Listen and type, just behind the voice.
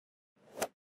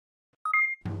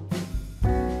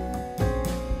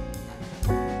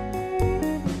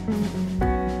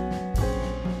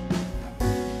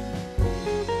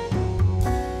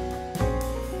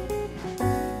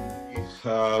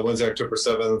Wednesday, October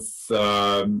 7th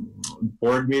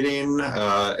board meeting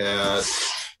at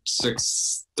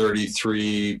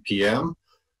 6:33 p.m.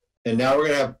 And now we're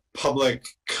going to have public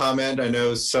comment. I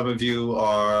know some of you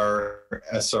are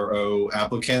SRO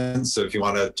applicants, so if you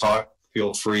want to talk,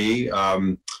 feel free.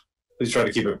 Please try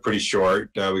to keep it pretty short.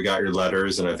 We got your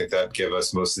letters, and I think that give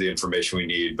us most of the information we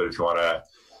need. But if you want to,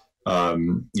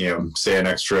 say an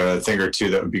extra thing or two,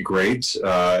 that would be great.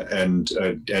 And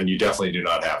you definitely do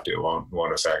not have to. It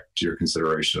won't affect your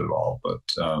consideration at all. But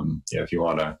if you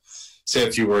want to say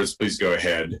a few words, please go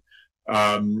ahead.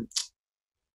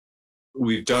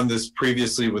 We've done this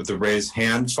previously with the raise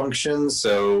hand function.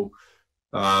 So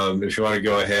if you want to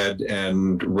go ahead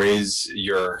and raise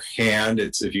your hand,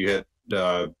 it's if you hit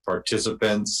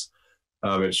participants,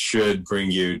 it should bring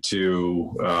you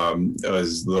to a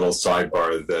little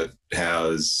sidebar that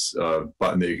has a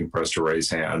button that you can press to raise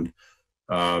hand.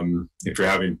 If you're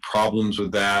having problems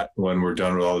with that, when we're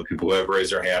done with all the people who have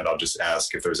raised their hand, I'll just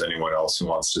ask if there's anyone else who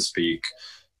wants to speak,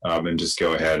 and just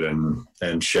go ahead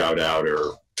and shout out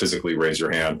or physically raise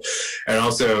your hand. And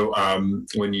also,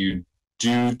 when you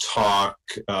do talk,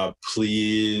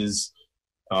 please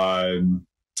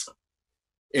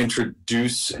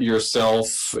introduce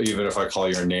yourself, even if I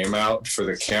call your name out for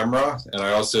the camera. And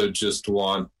I also just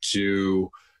want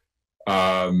to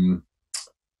add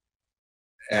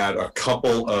a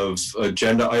couple of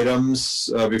agenda items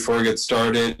before we get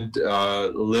started.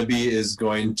 Libby is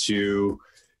going to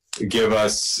give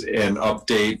us an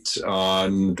update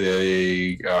on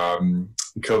the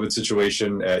COVID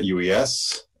situation at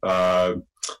UES.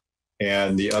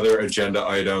 And the other agenda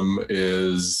item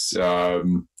is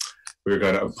we're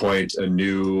going to appoint a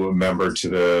new member to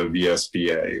the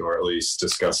VSBA, or at least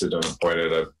discuss it and appoint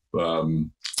it. I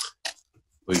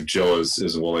believe Jill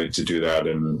is willing to do that.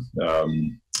 And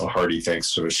a hearty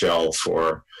thanks to Michelle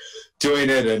for doing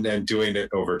it and doing it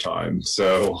over time.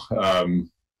 So,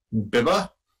 Biba?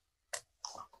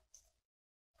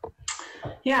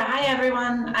 Yeah, hi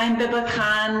everyone. I'm Biba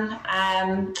Khan,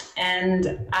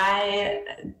 and I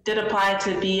did apply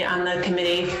to be on the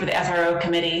committee for the SRO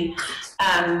committee.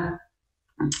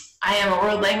 I am a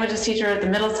world languages teacher at the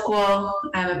middle school.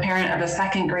 I'm a parent of a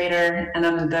second grader, and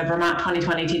I'm the Vermont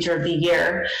 2020 Teacher of the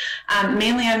Year.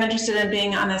 Mainly, I'm interested in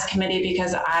being on this committee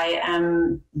because I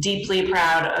am deeply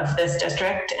proud of this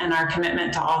district and our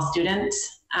commitment to all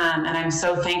students. And I'm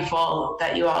so thankful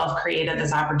that you all have created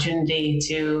this opportunity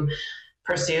to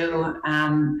pursue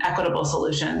equitable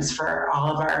solutions for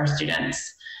all of our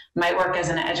students. My work as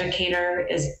an educator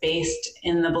is based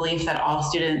in the belief that all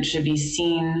students should be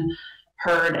seen,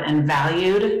 heard, and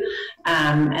valued.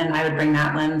 And I would bring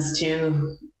that lens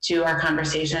to our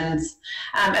conversations.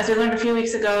 As we learned a few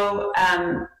weeks ago,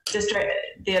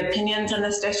 the opinions in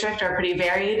this district are pretty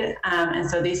varied. And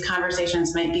so these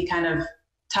conversations might be kind of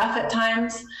tough at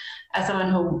times. As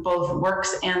someone who both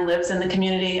works and lives in the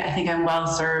community, I think I'm well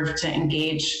served to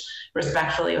engage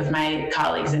respectfully with my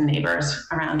colleagues and neighbors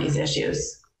around these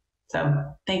issues. So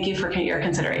thank you for your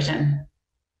consideration.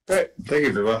 Great, thank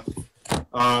you, Viva.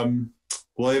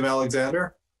 William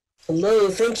Alexander? Hello,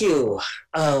 thank you.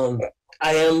 I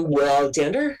am Will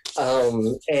Alexander,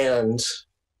 and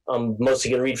I'm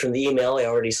mostly going to read from the email I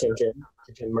already sent in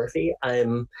to Jim Murphy.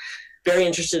 I'm very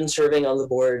interested in serving on the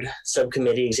board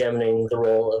subcommittee examining the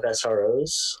role of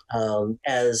SROs.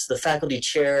 As the faculty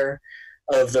chair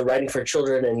of the Writing for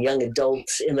Children and Young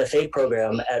Adults MFA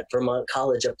program at Vermont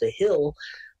College up the hill,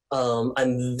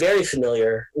 I'm very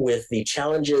familiar with the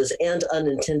challenges and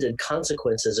unintended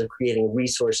consequences of creating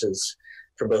resources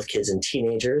for both kids and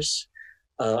teenagers.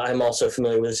 I'm also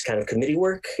familiar with this kind of committee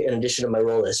work. In addition to my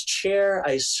role as chair,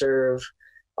 I serve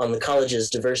on the college's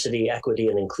Diversity, Equity,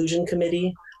 and Inclusion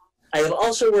Committee. I have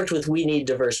also worked with We Need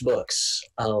Diverse Books,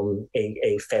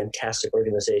 a fantastic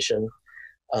organization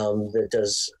that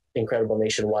does incredible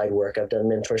nationwide work. I've done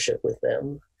mentorship with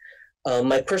them.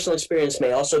 My personal experience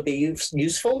may also be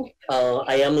useful.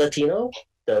 I am Latino,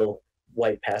 though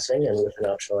white passing and with an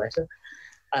optional accent.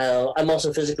 I'm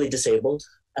also physically disabled.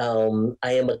 I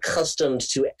am accustomed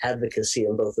to advocacy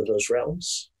in both of those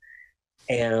realms.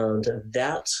 And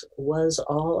that was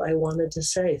all I wanted to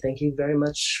say. Thank you very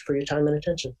much for your time and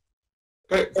attention.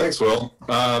 Great, thanks, Will.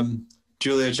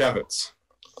 Julia Javits.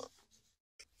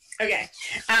 Okay.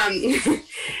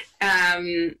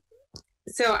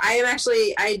 So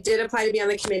I did apply to be on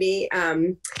the committee,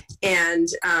 and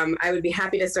I would be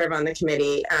happy to serve on the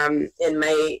committee in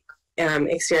my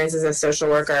experience as a social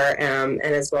worker, and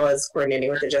as well as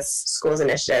coordinating with the Just Schools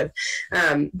initiative.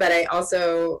 But I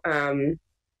also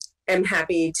am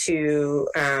happy to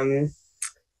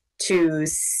to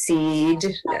cede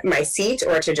my seat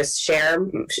or to just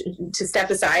to step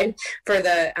aside for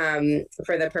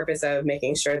the purpose of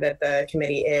making sure that the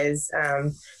committee is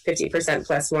 50%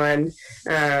 plus one,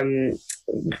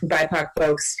 BIPOC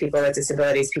folks, people with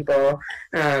disabilities, people,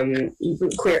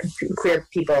 queer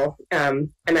people. I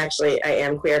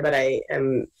am queer, but I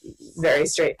am very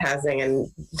straight passing and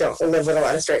don't live with a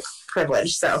lot of straight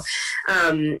privilege. So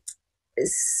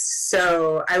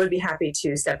I would be happy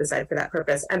to step aside for that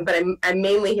purpose. But I'm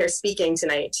mainly here speaking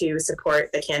tonight to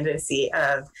support the candidacy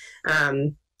of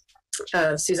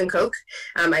Susan Koch.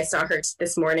 I saw her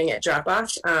this morning at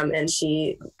drop-off, and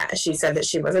she said that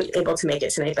she wasn't able to make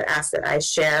it tonight, but asked that I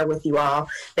share with you all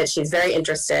that she's very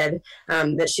interested,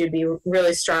 that she would be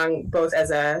really strong both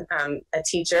as a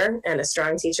teacher and a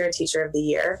strong teacher of the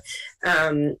year,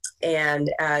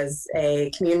 and as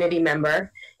a community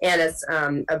member, and as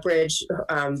a bridge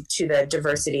to the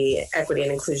Diversity, Equity,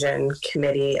 and Inclusion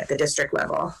Committee at the district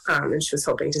level. And she was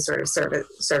hoping to sort of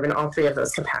serve in all three of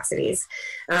those capacities.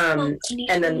 And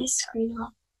then,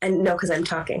 and no, because I'm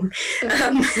talking.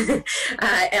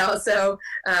 I also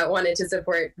wanted to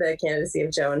support the candidacy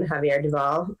of Joan Javier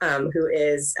Duval, who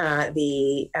is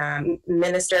the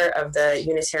minister of the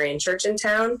Unitarian Church in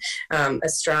town, a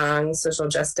strong social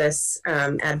justice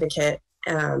advocate,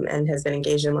 and has been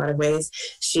engaged in a lot of ways.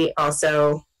 She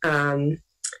also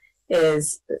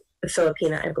is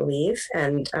Filipina, I believe,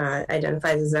 and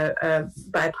identifies as a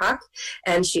BIPOC.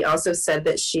 And she also said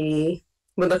that she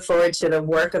would look forward to the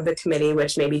work of the committee,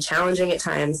 which may be challenging at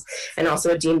times, and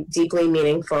also a deeply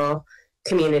meaningful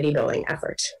community building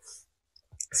effort.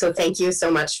 So thank you so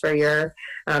much for your,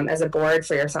 as a board,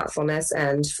 for your thoughtfulness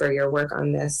and for your work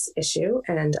on this issue.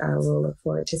 And we'll look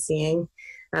forward to seeing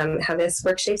how this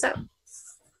work shapes up.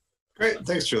 Great,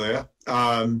 thanks, Julia.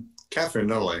 Catherine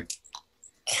Nutley.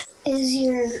 Is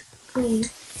your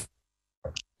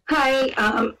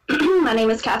Hi, my name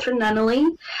is Catherine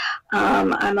Nunnally.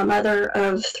 I'm a mother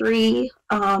of 3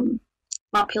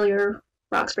 Montpelier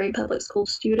Roxbury public school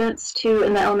students, 2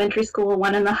 in the elementary school,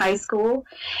 1 in the high school,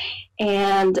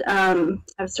 and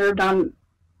I've served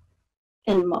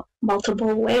in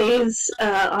multiple ways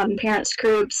on parents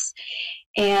groups,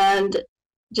 and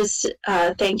just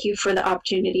thank you for the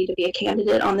opportunity to be a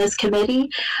candidate on this committee.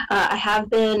 I have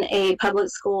been a public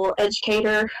school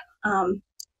educator,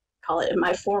 call it in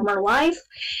my former life,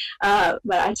 but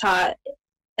I taught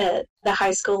at the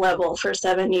high school level for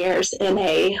 7 years in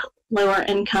a lower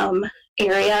income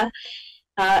area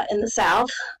in the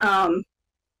South. But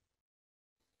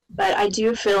I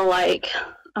do feel like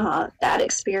that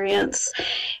experience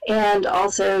and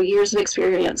also years of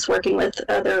experience working with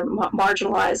other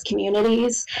marginalized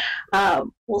communities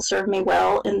will serve me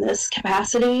well in this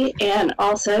capacity, and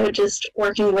also just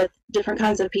working with different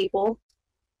kinds of people.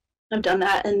 I've done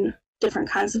that in different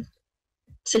kinds of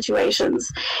situations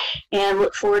and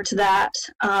look forward to that.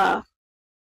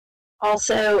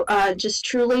 Also, just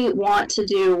truly want to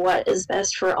do what is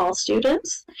best for all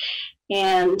students,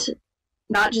 and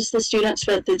not just the students,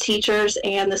 but the teachers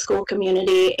and the school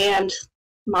community and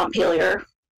Montpelier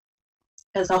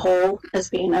as a whole, as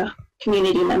being a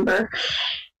community member.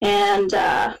 And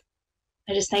I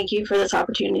just thank you for this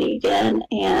opportunity again.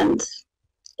 And,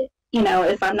 you know,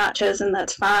 if I'm not chosen,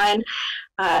 that's fine.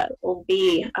 We'll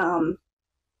be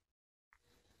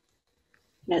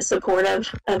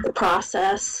supportive of the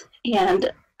process.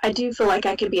 And I do feel like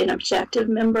I could be an objective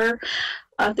member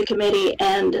of the committee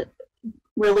and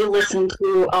really listen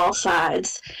to all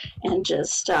sides and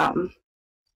just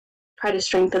try to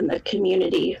strengthen the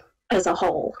community as a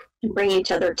whole and bring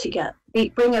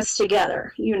us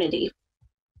together. Unity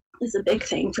is a big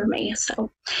thing for me. So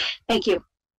thank you.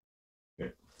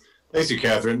 Thank you,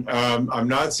 Catherine. I'm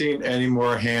not seeing any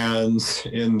more hands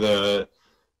in the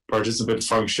participant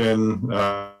function.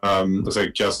 Looks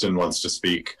like Justin wants to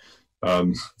speak.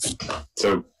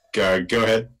 So go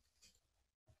ahead.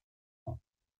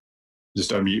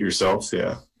 Just unmute yourself,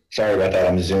 yeah. Sorry about that.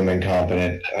 I'm Zoom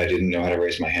incompetent. I didn't know how to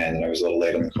raise my hand, and I was a little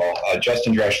late on the call.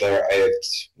 Justin Dreschler. I have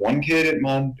 1 kid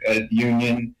at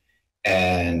Union,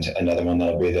 and another one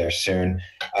that'll be there soon.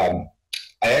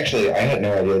 I had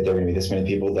no idea that there were going to be this many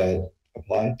people that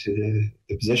applied to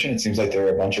the position. It seems like there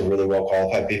are a bunch of really well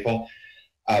qualified people.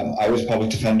 I was a public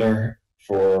defender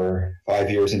for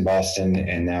 5 years in Boston,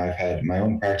 and now I've had my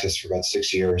own practice for about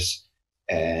 6 years.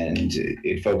 And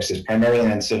it focuses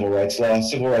primarily on civil rights law,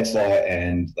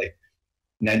 and like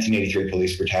 1983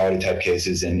 police brutality type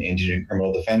cases and indigent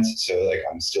criminal defense. So like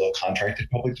I'm still a contracted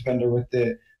public defender with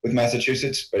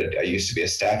Massachusetts, but I used to be a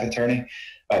staff attorney.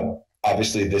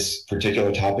 Obviously, this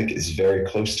particular topic is very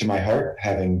close to my heart,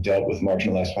 having dealt with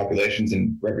marginalized populations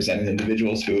and represented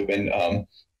individuals who have been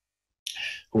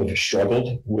who have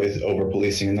struggled with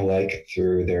over-policing and the like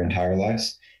through their entire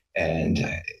lives and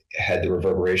had the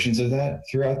reverberations of that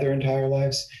throughout their entire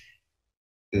lives.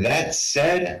 That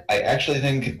said, I actually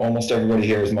think almost everybody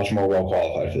here is much more well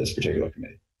qualified for this particular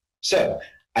committee. So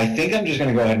I think I'm just going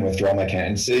to go ahead and withdraw my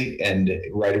candidacy and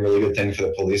write a really good thing for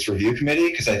the police review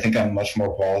committee, because I think I'm much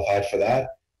more qualified for that.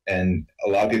 And a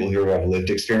lot of people here who have lived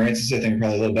experiences, I think, are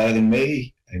probably a little better than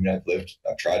me. I mean,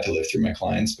 I've tried to live through my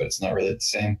clients, but it's not really the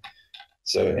same.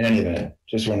 So in any event,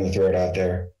 just wanted to throw it out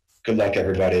there. Good luck,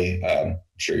 everybody. I'm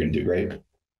sure you're going to do great. It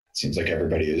seems like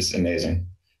everybody is amazing.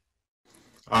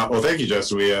 Well, thank you,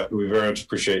 Justin. We very much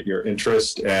appreciate your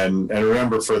interest, and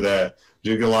remember, for the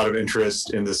we get a lot of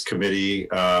interest in this committee.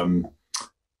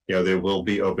 There will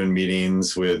be open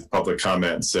meetings with public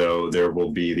comment, so there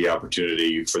will be the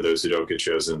opportunity for those who don't get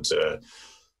chosen to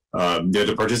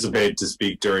participate, to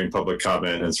speak during public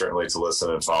comment, and certainly to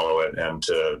listen and follow it, and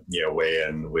to weigh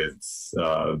in with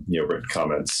written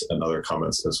comments and other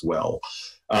comments as well.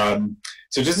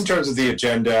 So just in terms of the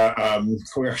agenda,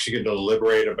 we're actually going to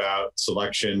deliberate about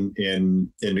selection in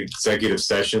executive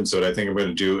session. So what I think I'm going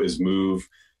to do is move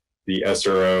the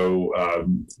SRO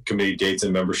committee dates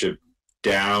and membership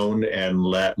down, and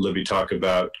let Libby talk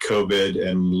about COVID,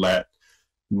 and let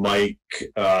Mike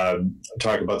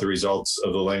talk about the results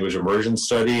of the language immersion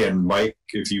study. And Mike,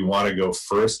 if you want to go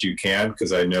first, you can,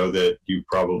 because I know that you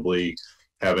probably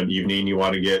have an evening you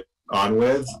want to get on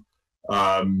with.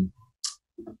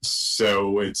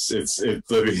 So it's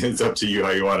Libby, it's up to you how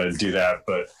you want to do that,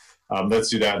 but let's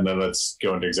do that, and then let's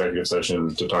go into executive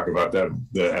session to talk about the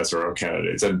SRO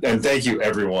candidates. And thank you,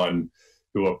 everyone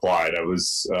who applied. I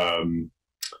was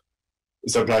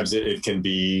sometimes it can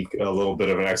be a little bit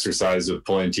of an exercise of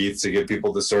pulling teeth to get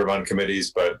people to serve on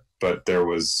committees, but there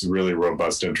was really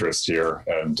robust interest here,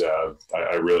 and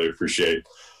I really appreciate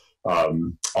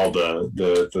all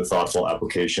the thoughtful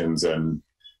applications, and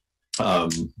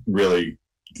really.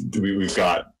 We've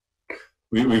got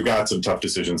some tough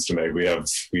decisions to make. We have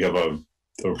a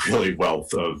really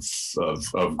wealth of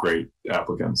great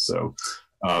applicants. So,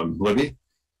 Libby,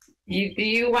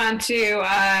 you want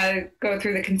to go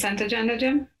through the consent agenda,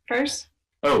 Jim, first?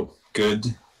 Oh,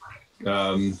 good.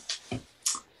 Good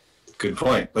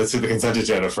point. Let's do the consent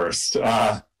agenda first. Do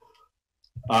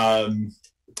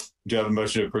you have a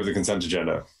motion to approve the consent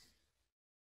agenda?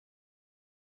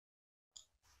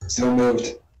 So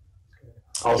moved.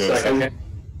 I'll second.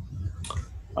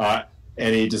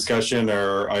 Any discussion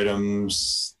or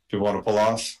items you want to pull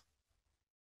off?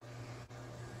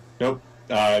 Nope.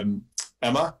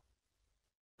 Emma?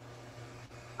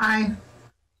 Aye.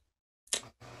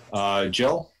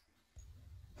 Jill?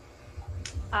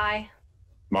 Aye.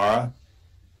 Mara?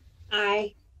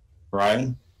 Aye.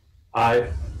 Ryan? Aye.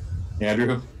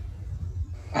 Andrew?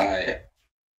 Aye.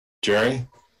 Jerry?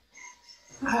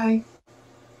 Aye.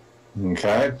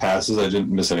 Okay, passes. I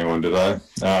didn't miss anyone, did I?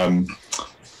 I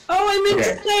meant to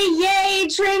say, yay,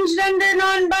 transgender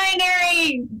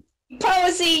non-binary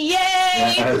policy, yay,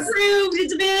 yes. Approved.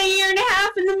 It's been a year and a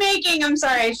half in the making. I'm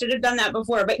sorry, I should have done that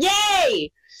before, but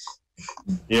yay!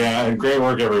 Yeah, and great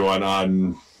work, everyone,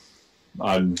 on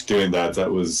doing that.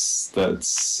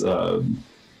 That's a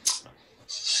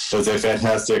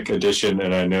fantastic addition,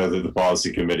 and I know that the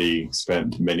policy committee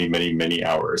spent many, many, many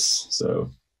hours.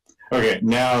 So, okay,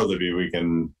 now Libby, we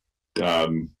can.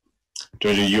 Do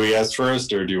you want to do UES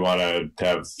first, or do you want to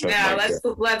have?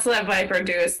 Let's let Viper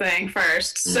do his thing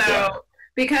first. So,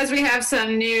 because we have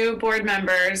some new board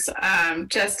members,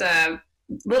 just a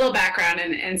little background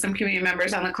and some community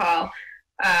members on the call.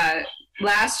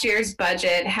 Last year's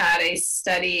budget had a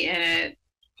study in it.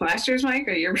 Last year's, Mike,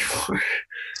 or the year before?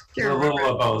 A little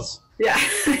of both. Yeah,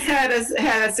 had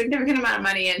a significant amount of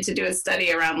money in to do a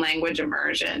study around language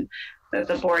immersion that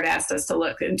the board asked us to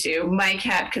look into. Mike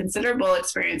had considerable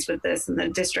experience with this in the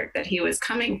district that he was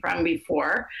coming from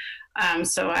before.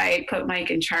 So I put Mike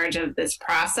in charge of this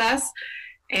process,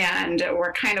 and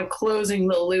we're kind of closing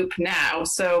the loop now.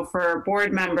 So for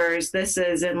board members, this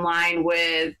is in line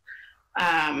with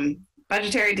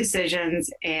budgetary decisions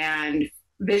and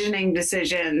visioning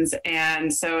decisions.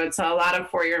 And so it's a lot of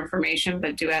for your information,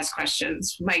 but do ask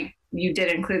questions. Mike, you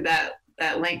did include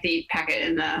that lengthy packet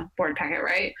in the board packet,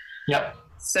 right? Yep.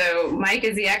 So Mike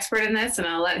is the expert in this, and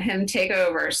I'll let him take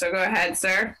over. So go ahead,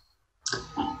 sir.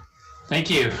 Thank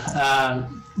you.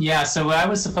 So I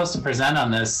was supposed to present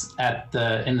on this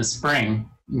in the spring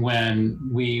when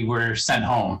we were sent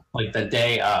home, like the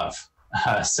day of.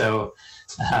 I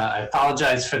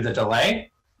apologize for the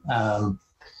delay,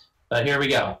 but here we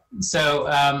go. So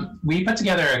we put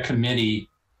together a committee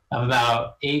of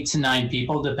about 8 to 9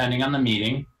 people, depending on the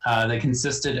meeting. That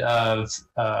consisted of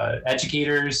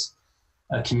educators,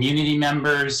 community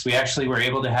members. We actually were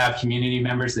able to have community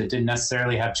members that didn't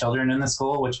necessarily have children in the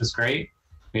school, which was great.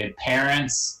 We had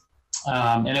parents,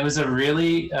 and it was a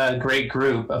really great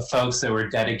group of folks that were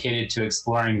dedicated to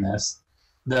exploring this.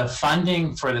 The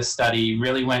funding for the study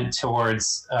really went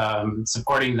towards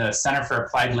supporting the Center for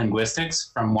Applied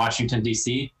Linguistics from Washington,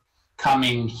 D.C.,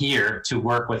 coming here to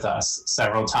work with us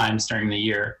several times during the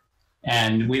year.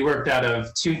 And we worked out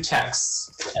of 2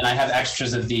 texts, and I have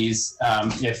extras of these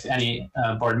if any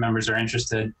board members are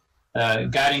interested.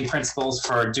 Guiding Principles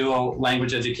for Dual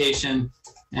Language Education,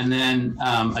 and then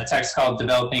a text called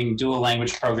Developing Dual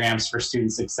Language Programs for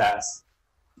Student Success.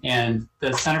 And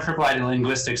the Center for Applied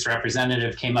Linguistics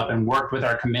representative came up and worked with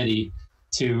our committee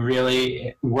to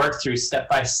really work through step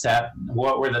by step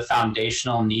what were the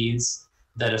foundational needs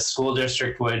that a school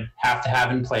district would have to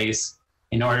have in place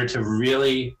in order to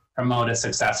really promote a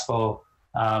successful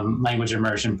language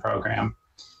immersion program.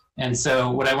 And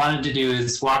so what I wanted to do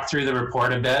is walk through the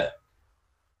report a bit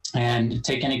and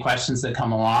take any questions that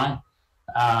come along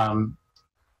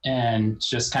and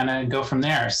just kind of go from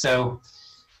there. So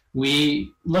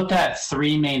we looked at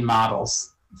 3 main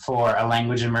models for a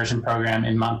language immersion program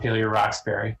in Montpelier,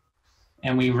 Roxbury,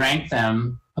 and we ranked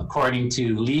them according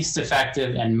to least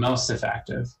effective and most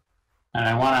effective. And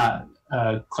I want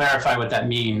to clarify what that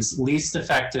means. Least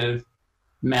effective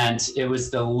meant it was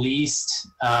the least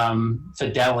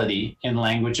fidelity in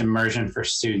language immersion for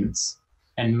students.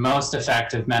 And most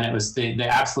effective meant it was the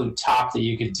absolute top that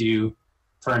you could do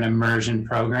for an immersion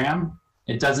program.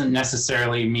 It doesn't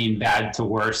necessarily mean bad to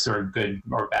worse or good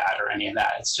or bad or any of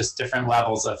that. It's just different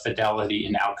levels of fidelity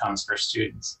and outcomes for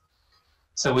students.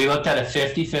 So we looked at a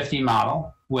 50-50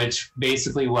 model, which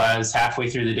basically was halfway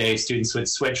through the day, students would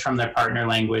switch from their partner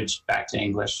language back to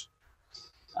English.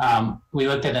 We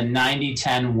looked at a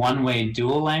 90-10 one-way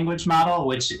dual language model,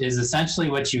 which is essentially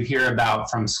what you hear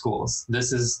about from schools.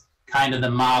 This is kind of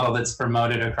the model that's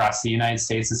promoted across the United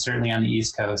States and certainly on the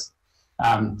East Coast.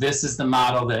 This is the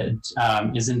model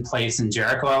that is in place in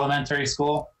Jericho Elementary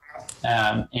School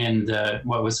in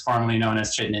what was formerly known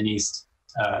as Chittenden East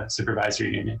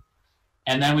Supervisory Union.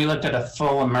 And then we looked at a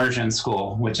full immersion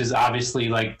school, which is obviously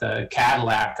like the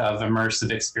Cadillac of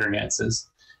immersive experiences.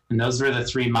 And those were the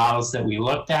 3 models that we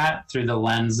looked at through the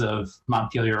lens of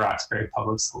Montpelier Roxbury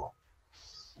Public School.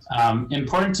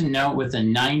 Important to note with the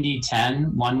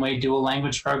 90-10 one-way dual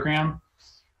language program,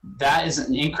 that is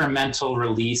an incremental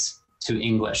release to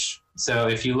English. So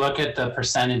if you look at the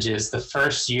percentages, the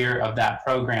first year of that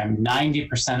program,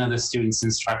 90% of the students'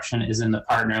 instruction is in the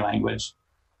partner language.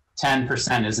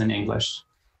 10% is in English.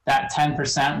 That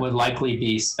 10% would likely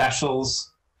be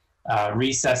specials,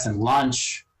 recess and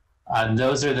lunch.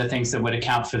 Those are the things that would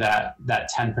account for that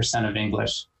 10% of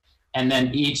English. And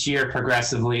then each year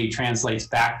progressively translates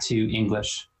back to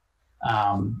English.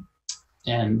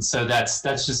 And so that's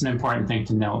just an important thing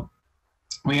to note.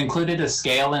 We included a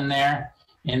scale in there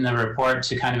in the report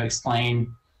to kind of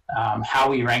explain how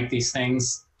we rank these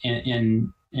things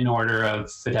in order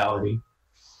of fidelity.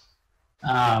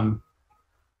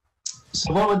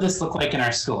 So what would this look like in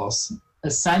our schools?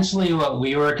 Essentially what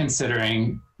we were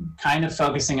considering, kind of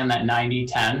focusing on that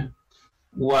 90-10,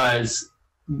 was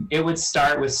it would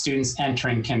start with students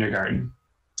entering kindergarten.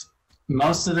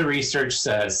 Most of the research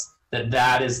says that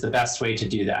that is the best way to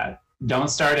do that. Don't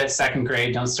start at 2nd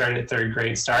grade, don't start at 3rd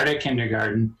grade, start at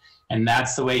kindergarten, and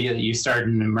that's the way that you start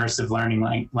an immersive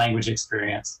learning language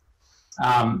experience.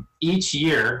 Each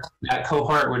year, that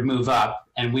cohort would move up,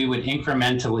 and we would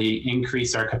incrementally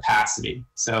increase our capacity.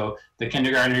 So the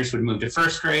kindergartners would move to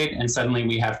 1st grade, and suddenly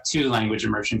we have 2 language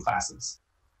immersion classes.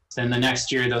 Then the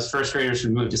next year, those 1st graders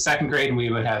would move to 2nd grade, and we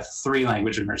would have 3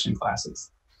 language immersion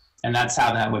classes. And that's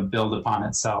how that would build upon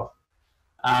itself.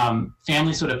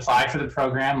 Families would apply for the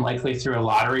program, likely through a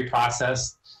lottery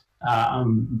process,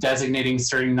 designating a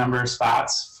certain number of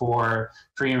spots for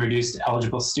free and reduced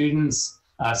eligible students,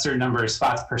 a certain number of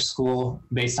spots per school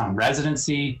based on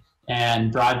residency,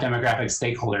 and broad demographic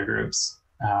stakeholder groups.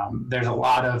 There's a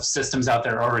lot of systems out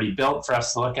there already built for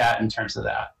us to look at in terms of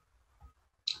that.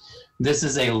 This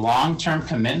is a long-term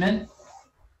commitment.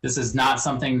 This is not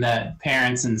something that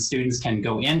parents and students can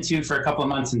go into for a couple of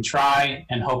months and try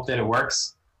and hope that it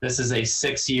works. This is a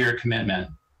 6-year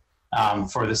commitment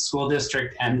for the school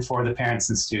district and for the parents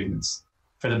and students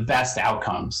for the best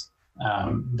outcomes.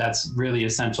 That's really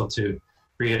essential to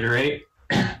reiterate.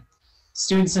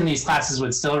 Students in these classes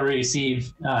would still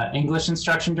receive English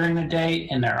instruction during the day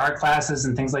in their art classes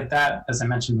and things like that, as I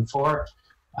mentioned before,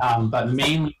 but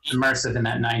mainly immersive in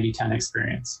that 90-10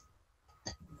 experience.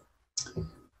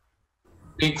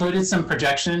 We included some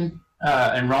projection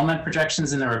enrollment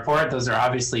projections in the report. Those are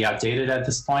obviously outdated at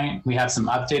this point. We have some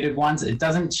updated ones. It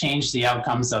doesn't change the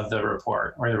outcomes of the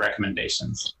report or the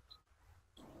recommendations.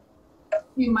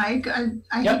 Hey, Mike,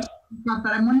 I Yep.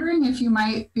 but I'm wondering if you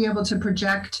might be able to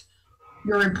project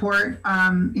your report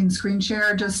in screen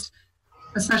share, just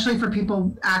especially for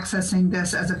people accessing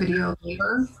this as a video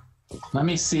later. Let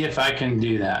me see if I can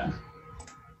do that.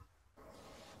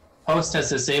 Host has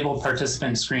disabled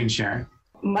participant screen sharing.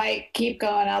 Mike, keep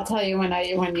going. I'll tell you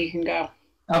when you can go.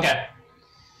 Okay.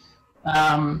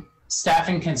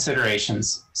 Staffing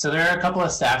considerations. So there are a couple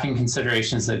of staffing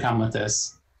considerations that come with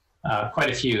this. Quite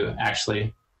a few,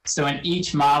 actually. So in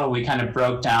each model, we kind of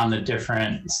broke down the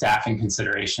different staffing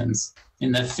considerations.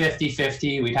 In the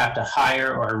 50-50, we'd have to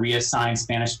hire or reassign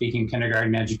Spanish-speaking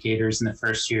kindergarten educators in the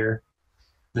first year.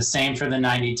 The same for the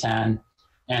 90-10,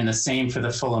 and the same for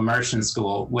the full immersion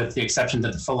school, with the exception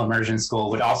that the full immersion school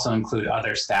would also include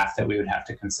other staff that we would have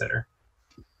to consider.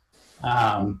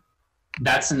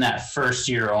 That's in that first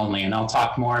year only, and I'll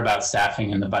talk more about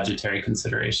staffing and the budgetary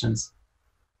considerations.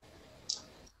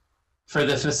 For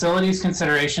the facilities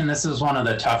consideration, this is one of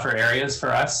the tougher areas for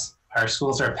us. Our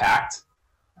schools are packed.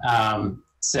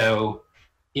 So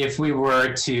if we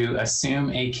were to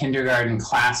assume a kindergarten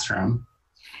classroom,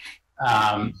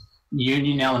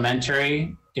 Union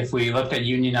Elementary, if we looked at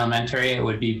Union Elementary, it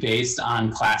would be based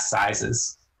on class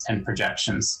sizes and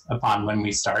projections upon when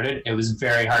we started. It was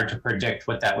very hard to predict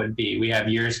what that would be. We have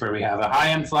years where we have a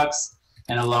high influx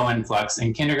and a low influx,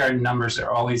 and kindergarten numbers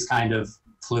are always kind of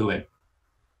fluid.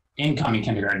 Incoming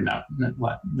kindergarten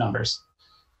numbers.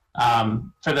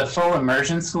 For the full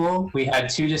immersion school, we had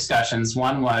two discussions.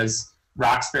 One was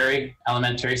Roxbury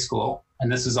Elementary School,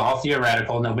 and this was all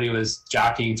theoretical. Nobody was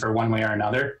jockeying for one way or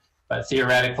another, but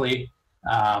theoretically,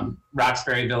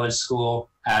 Roxbury Village School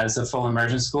as a full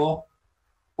immersion school,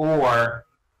 or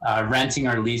renting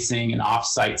or leasing an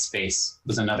off-site space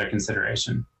was another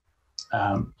consideration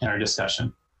in our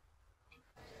discussion.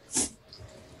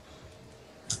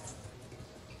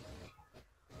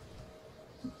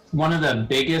 One of the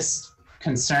biggest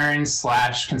concerns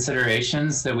 /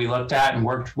 considerations that we looked at and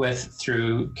worked with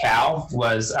through Cal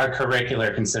was our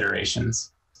curricular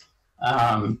considerations.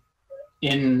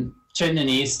 In Chittenden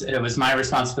East, it was my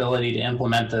responsibility to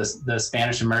implement the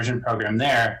Spanish immersion program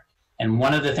there. And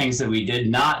one of the things that we did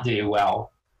not do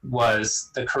well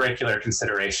was the curricular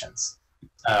considerations.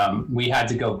 We had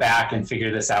to go back and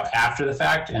figure this out after the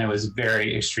fact, and it was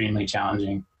extremely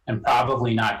challenging and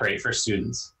probably not great for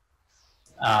students.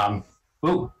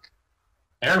 Ooh,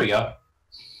 there we go.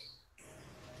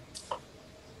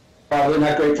 Probably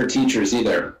not great for teachers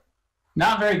either.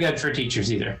 Not very good for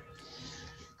teachers either.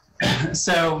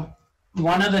 So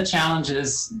one of the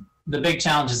challenges, the big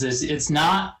challenges is it's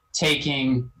not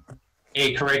taking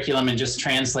a curriculum and just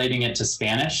translating it to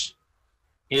Spanish.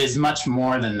 It is much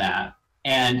more than that.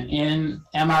 And in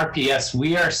MRPS,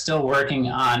 we are still working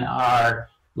on our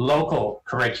local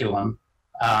curriculum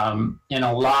in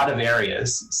a lot of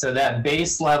areas. So that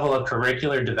base level of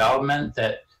curricular development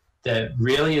that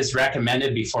really is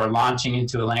recommended before launching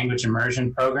into a language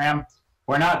immersion program,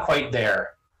 we're not quite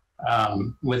there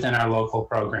within our local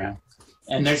program.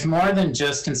 And there's more than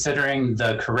just considering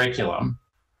the curriculum.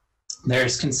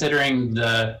 There's considering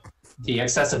the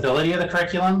accessibility of the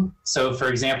curriculum. So for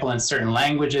example, in certain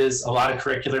languages, a lot of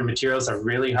curricular materials are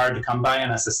really hard to come by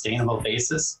on a sustainable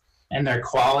basis, and their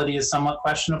quality is somewhat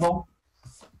questionable.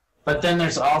 But then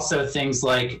there's also things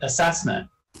like assessment.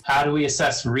 How do we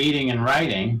assess reading and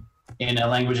writing in a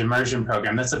language immersion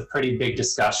program? That's a pretty big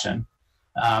discussion.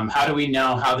 How do we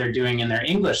know how they're doing in their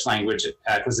English language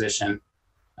acquisition?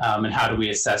 And how do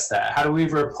we assess that? How do we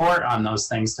report on those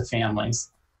things to families?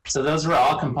 So those were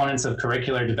all components of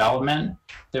curricular development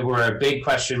that were a big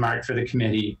question mark for the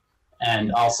committee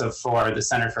and also for the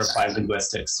Center for Applied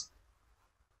Linguistics.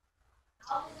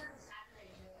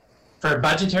 For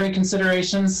budgetary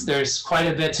considerations, there's quite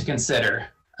a bit to consider.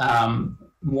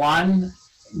 One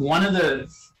of the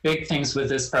big things with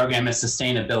this program is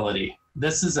sustainability.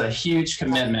 This is a huge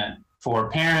commitment for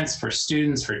parents, for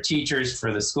students, for teachers,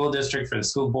 for the school district, for the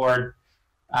school board.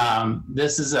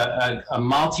 This is a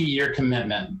multi-year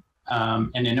commitment.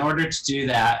 And in order to do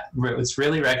that, what's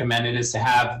really recommended is to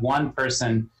have one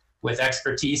person with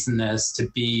expertise in this to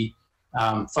be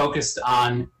focused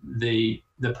on the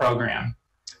program.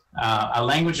 A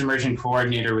language immersion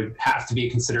coordinator would have to be a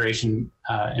consideration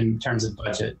in terms of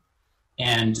budget.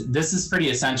 And this is pretty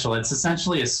essential. It's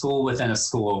essentially a school within a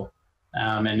school.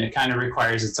 And it kind of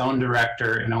requires its own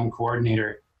director and own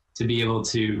coordinator to be able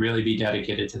to really be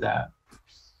dedicated to that.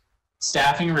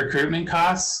 Staffing and recruitment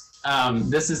costs.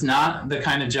 This is not the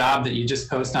kind of job that you just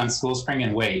post on SchoolSpring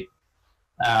and wait.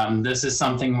 This is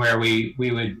something where we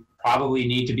would probably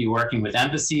need to be working with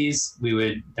embassies.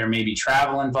 There may be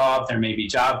travel involved, there may be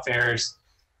job fairs.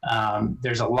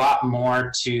 There's a lot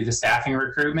more to the staffing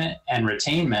recruitment and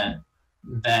retainment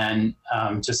than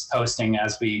just posting,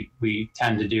 as we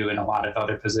tend to do in a lot of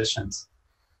other positions.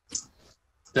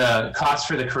 The cost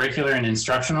for the curricular and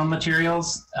instructional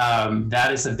materials,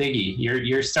 that is a biggie.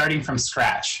 You're starting from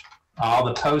scratch. All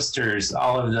the posters,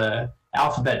 all of the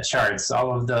alphabet charts,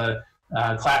 all of the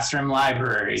classroom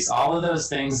libraries, all of those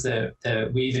things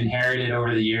that we've inherited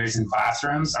over the years in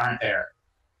classrooms aren't there.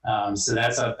 So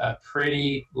that's a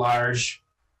pretty large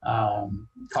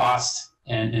cost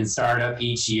and startup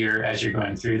each year as you're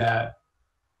going through that.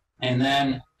 And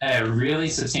then a really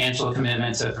substantial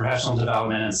commitment to professional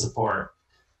development and support.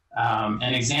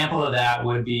 An example of that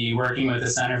would be working with the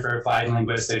Center for Applied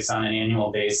Linguistics on an annual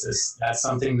basis. That's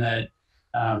something that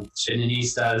Chittenden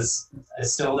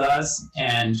still does.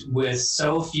 And with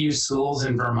so few schools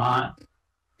in Vermont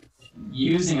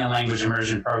using a language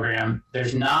immersion program,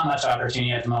 there's not much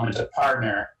opportunity at the moment to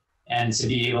partner and to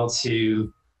be able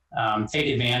to take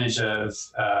advantage of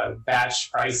batch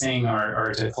pricing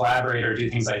or to collaborate or do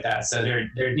things like that. So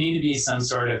there need to be some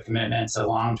sort of commitment to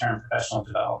long-term professional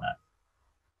development.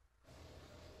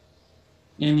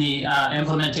 In the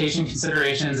implementation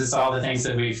considerations, it's all the things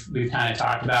that we've kind of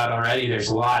talked about already. There's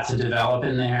a lot to develop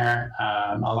in there,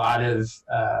 a lot of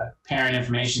parent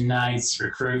information nights,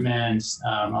 recruitment,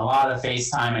 a lot of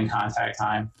face time and contact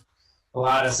time, a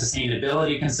lot of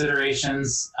sustainability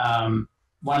considerations.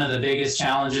 One of the biggest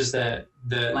challenges that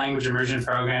the language immersion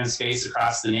programs face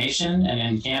across the nation and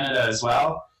in Canada as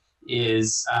well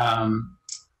is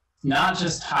not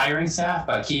just hiring staff,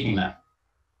 but keeping them.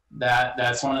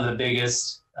 That's one of the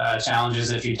biggest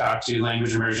challenges if you talk to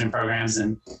language immersion programs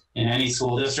in any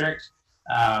school district.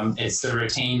 It's the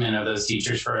retainment of those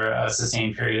teachers for a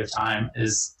sustained period of time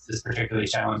is particularly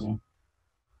challenging.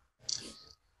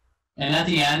 And at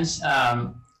the end,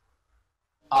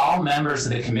 all members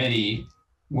of the committee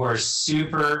were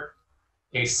super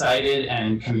excited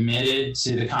and committed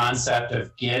to the concept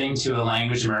of getting to a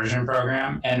language immersion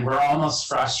program, and we're almost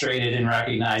frustrated in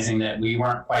recognizing that we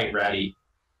weren't quite ready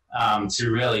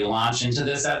to really launch into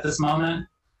this at this moment.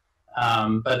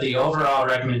 But the overall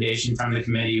recommendation from the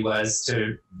committee was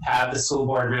to have the school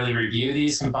board really review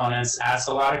these components, ask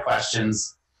a lot of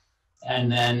questions,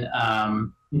 and then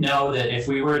know that if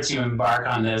we were to embark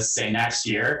on this, say, next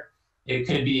year, it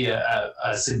could be a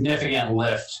significant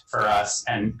lift for us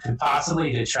and could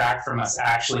possibly detract from us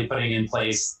actually putting in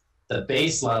place the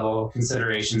base level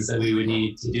considerations that we would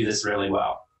need to do this really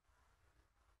well.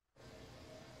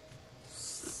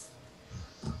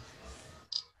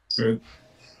 Good.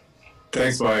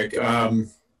 Thanks, Mike. And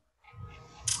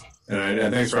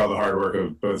thanks for all the hard work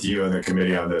of both you and the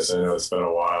committee on this. I know it's been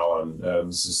a while, and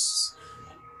this is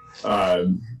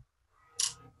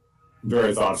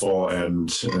very thoughtful and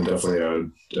definitely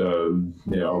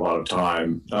a lot of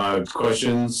time.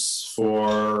 Questions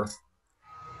for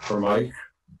Mike?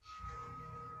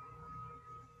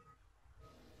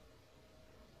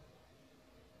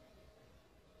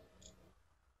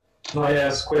 I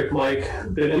ask quick, Mike,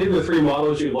 did any of the three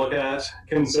models you look at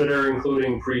consider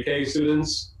including pre-K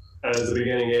students as the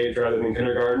beginning age rather than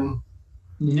kindergarten?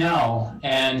 No,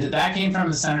 and that came from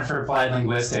the Center for Applied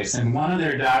Linguistics. In one of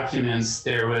their documents,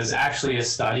 there was actually a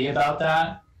study about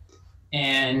that.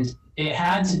 And it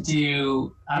had to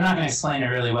do, I'm not going to explain it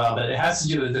really well, but it has to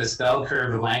do with this bell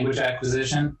curve of language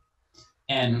acquisition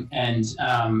and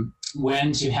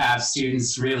when to have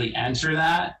students really enter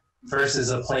that versus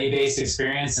a play-based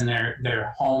experience in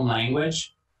their home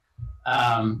language.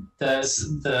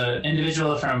 The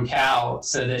individual from Cal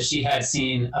said that she had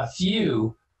seen a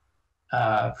few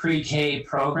pre-K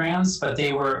programs, but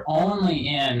they were only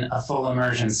in a full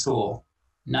immersion school,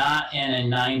 not in a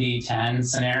 90-10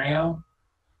 scenario.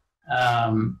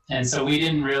 And so we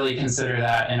didn't really consider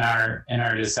that in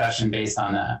our discussion based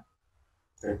on that.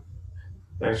 Okay.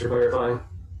 Thanks for clarifying.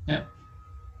 Yep.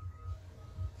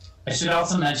 I should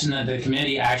also mention that the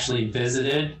committee actually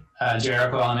visited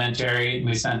Jericho Elementary.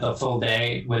 We spent the full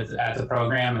day at the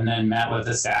program and then met with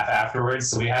the staff afterwards.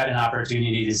 So we had an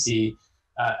opportunity to see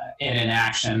it in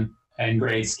action in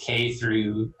grades K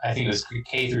through, I think it was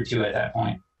K through 2 at that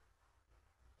point.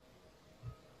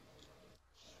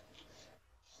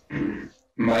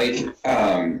 Mike,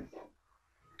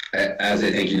 as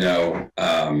I think you know,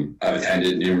 I've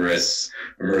attended numerous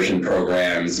immersion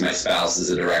programs. My spouse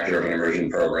is a director of an immersion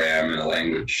program and a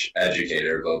language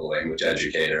educator, global language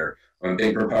educator. I'm a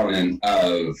big proponent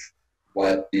of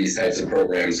what these types of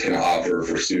programs can offer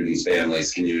for students,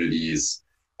 families, communities.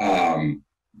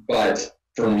 But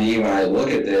for me, when I look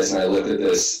at this and I looked at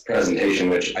this presentation,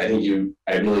 which I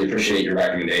really appreciate your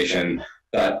recommendation,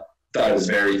 that thought it was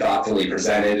very thoughtfully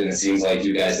presented, and it seems like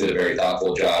you guys did a very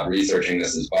thoughtful job researching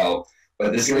this as well.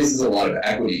 But this raises a lot of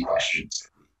equity questions.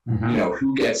 You know,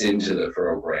 who gets into the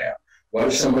program? What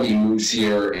if somebody moves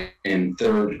here in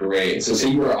third grade? So say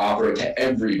you were to offer it to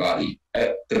everybody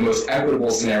at the most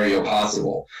equitable scenario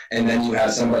possible, and then you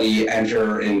have somebody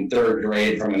enter in third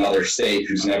grade from another state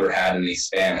who's never had any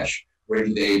Spanish. Where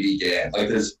do they begin? Like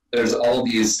there's all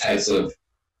these types of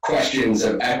questions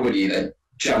of equity that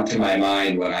jump to my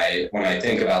mind when I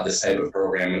think about this type of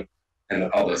program in the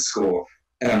public school.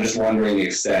 And I'm just wondering the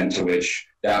extent to which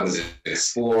that was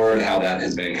explored, how that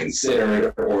has been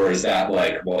considered, or is that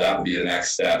like, well, that would be the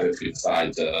next step if we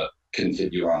decide to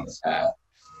continue on this path?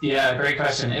 Yeah, great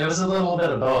question. It was a little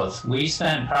bit of both. We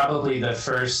spent probably the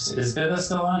first, is Bibba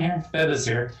still on here? Bibba's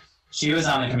here. She was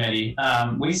on the committee.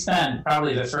 We spent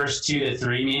probably the first 2 to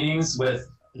 3 meetings with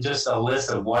just a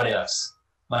list of what ifs.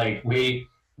 Like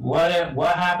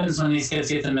what happens when these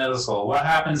kids get to middle school? What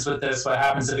happens with this? What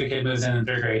happens if a kid moves in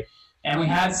third grade? And we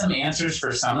had some answers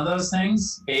for some of those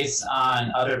things based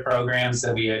on other programs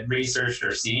that we had researched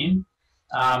or seen.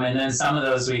 And then some of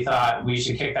those we thought we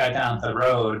should kick that down the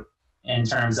road in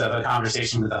terms of a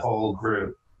conversation with the whole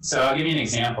group. So I'll give you an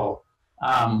example.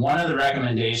 One of the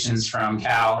recommendations from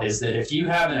Cal is that if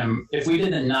we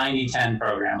did the 90-10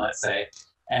 program, let's say,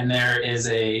 and there is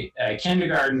a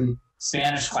kindergarten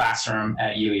Spanish classroom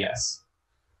at UES,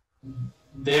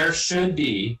 there should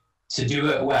be, to do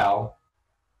it well,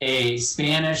 a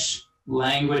Spanish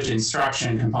language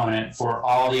instruction component for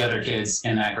all the other kids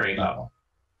in that grade level,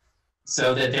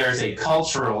 so that there's a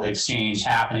cultural exchange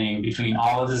happening between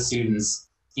all of the students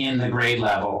in the grade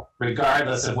level,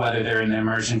 regardless of whether they're in the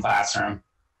immersion classroom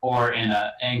or in an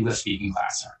English-speaking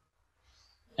classroom.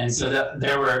 And so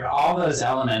there were all those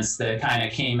elements that kind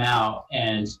of came out,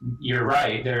 and you're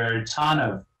right, there are a ton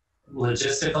of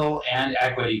logistical and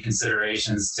equity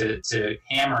considerations to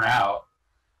hammer out.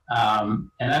 And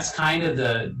that's kind of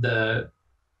the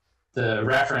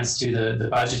reference to the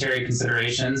budgetary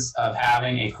considerations of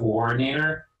having a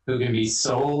coordinator who can be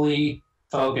solely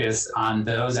focused on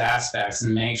those aspects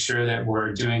and make sure that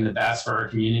we're doing the best for our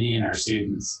community and our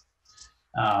students.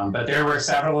 But there were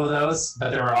several of those, but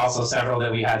there were also several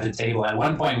that we had to table. At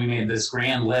one point, we made this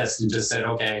grand list and just said,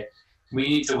 okay, we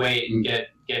need to wait and get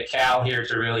Cal here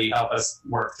to really help us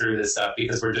work through this stuff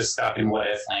because we're just stuck in what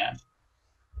if land.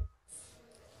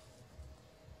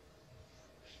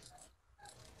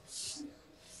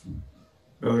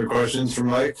 Other questions for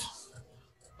Mike?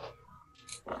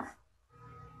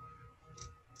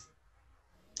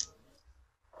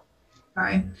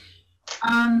 Sorry.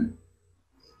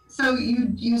 So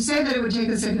you say that it would take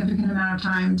a significant amount of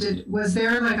time. Was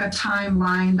there like a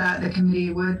timeline that the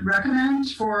committee would recommend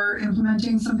for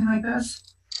implementing something like this?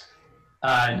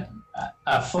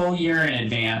 A full year in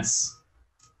advance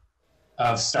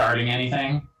of starting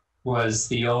anything was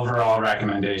the overall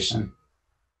recommendation.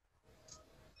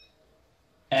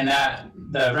 And that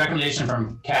the recommendation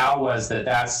from Cal was that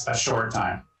that's a short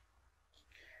time.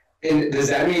 And does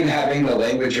that mean having the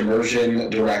language immersion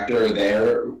director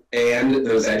there and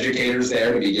those educators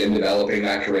there to begin developing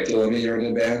that curriculum a year in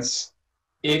advance?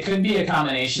 It could be a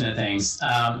combination of things.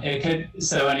 I'll give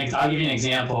you an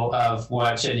example of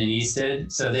what Chittenden East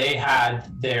did. So they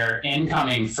had their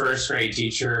incoming first grade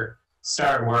teacher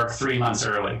start work 3 months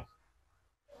early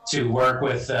to work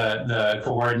with the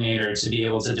coordinator to be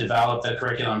able to develop the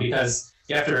curriculum, because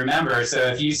you have to remember, so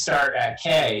if you start at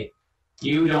K,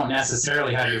 you don't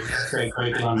necessarily have your first grade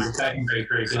curriculum, your second grade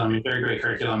curriculum, your third grade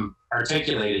curriculum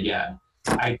articulated yet.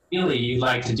 Ideally, you'd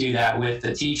like to do that with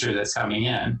the teacher that's coming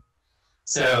in.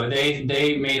 So they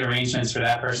made arrangements for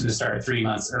that person to start 3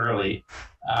 months early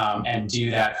and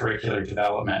do that curricular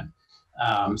development.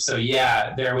 So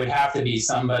yeah, there would have to be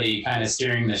somebody kind of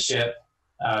steering the ship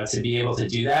to be able to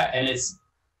do that, and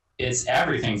it's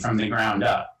everything from the ground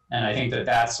up. And I think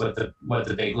that's what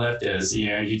the big lift is. You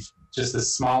know, just the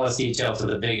smallest detail to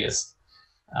the biggest.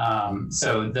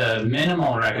 So the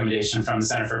minimal recommendation from the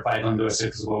Center for Applied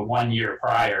Linguistics was 1 year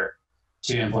prior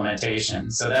to implementation.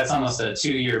 So that's almost a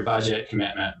 2-year budget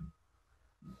commitment,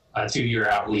 a 2-year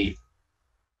out leap.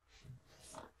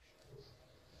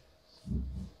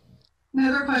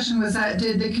 Another question was that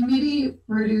did the committee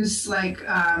produce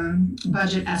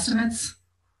budget estimates?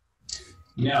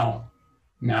 No,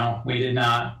 we did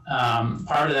not.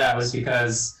 Part of that was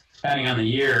because depending on the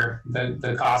year,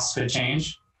 the costs could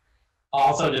change.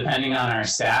 Also, depending on our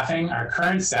staffing, our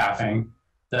current staffing,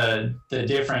 the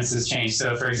difference has changed.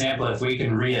 So for example, if we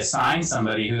can reassign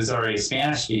somebody who's already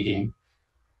Spanish speaking,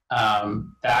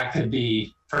 that could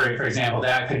be for example,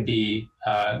 that could be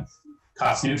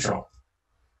cost neutral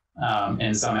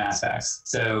in some aspects.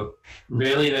 So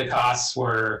really the costs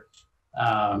were,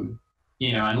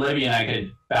 you know, and Libby and I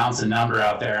could bounce a number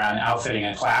out there on outfitting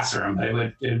a classroom, but it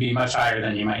would be much higher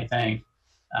than you might think.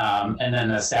 And then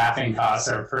the staffing costs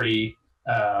are pretty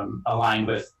aligned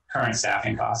with current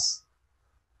staffing costs.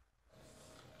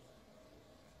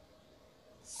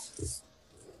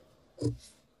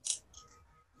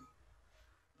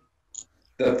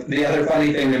 The other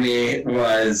funny thing to me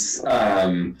was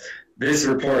this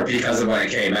report, because of when it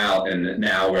came out and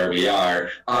now where we are,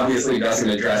 obviously doesn't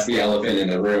address the elephant in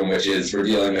the room, which is we're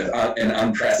dealing with an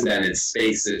unprecedented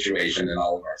space situation in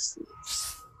all of our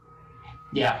schools.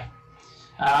 Yeah.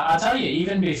 I'll tell you,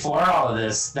 even before all of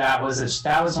this, that was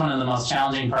one of the most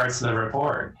challenging parts of the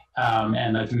report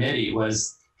and the committee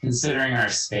was considering our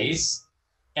space,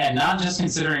 and not just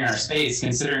considering our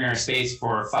space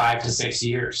for 5 to 6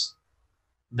 years.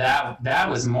 That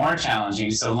was more challenging.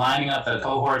 So lining up the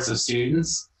cohorts of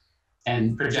students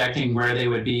and projecting where they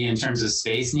would be in terms of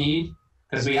space need,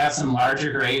 because we have some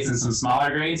larger grades and some smaller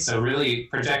grades. So really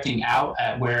projecting out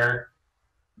at where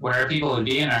people would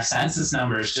be in our census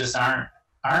numbers just aren't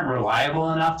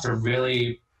reliable enough to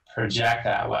really project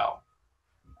that well,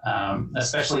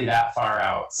 especially that far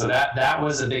out. So that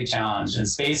was a big challenge, and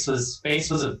space was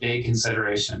a big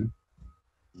consideration.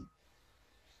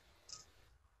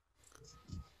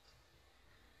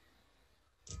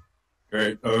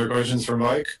 Great. Other questions for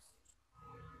Mike?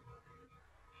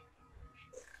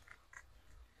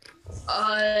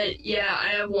 Yeah, I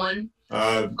have one.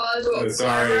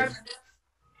 Sorry.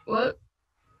 What?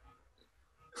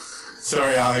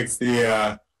 Sorry, Alex.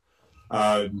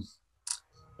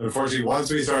 Unfortunately,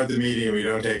 once we start the meeting, we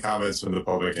don't take comments from the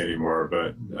public anymore.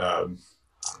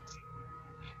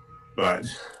 But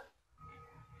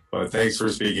thanks for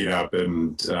speaking up,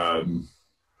 and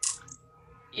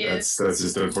that's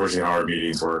just unfortunately how our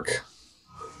meetings work.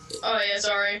 Oh yeah,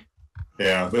 sorry.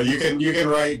 Yeah, but you can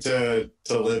write to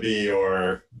Libby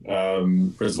or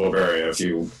Principal Berry if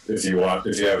you want,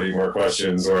 if you have any more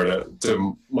questions, or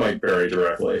to Mike Berry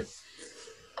directly.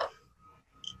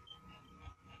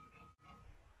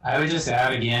 I would just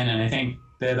add again, and I think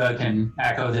Biba can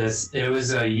echo this, it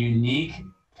was a unique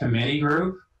committee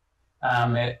group.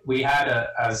 We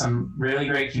had some really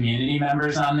great community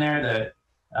members on there that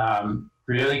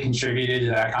really contributed to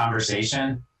that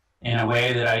conversation in a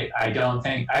way that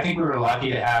I think we were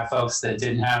lucky to have folks that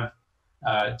didn't have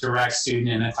direct student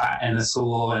in the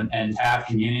school and have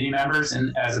community members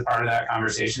as a part of that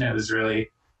conversation. It was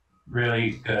really,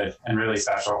 really good and really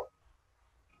special.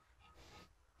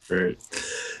 Great.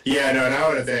 Yeah, no, and I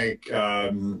want to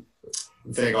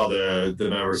thank all the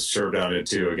members who served on it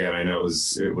too. Again, I know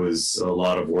it was a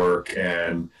lot of work,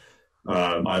 and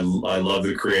I love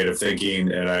the creative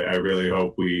thinking, and I really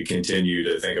hope we continue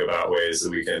to think about ways that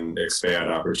we can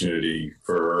expand opportunity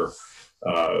for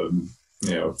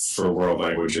for world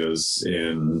languages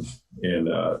in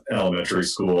elementary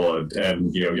school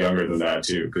and younger than that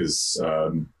too, because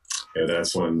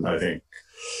that's when I think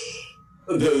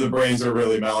the brains are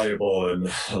really malleable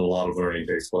and a lot of learning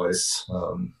takes place.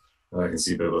 I can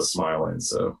see Biba smiling,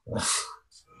 so.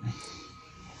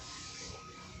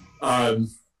 All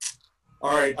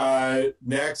right,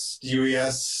 next,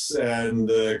 UES and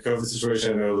the COVID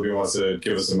situation. I know Libby wants to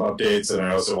give us some updates, and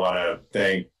I also want to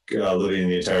thank Libby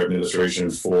and the entire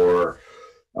administration for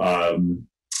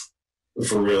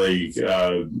really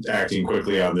acting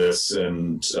quickly on this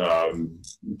and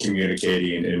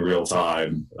communicating in real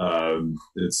time.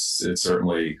 It's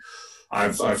certainly,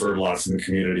 I've heard a lot from the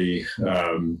community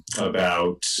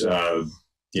about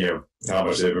how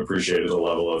much they've appreciated the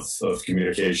level of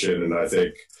communication, and I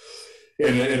think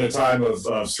in a time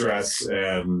of stress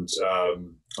and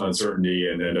uncertainty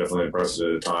and definitely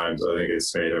unprecedented times, I think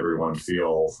it's made everyone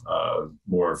feel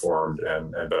more informed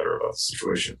and better about the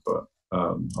situation. But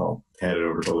I'll hand it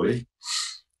over to Lee.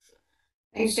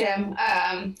 Thanks, Jim.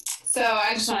 So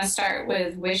I just want to start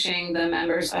with wishing the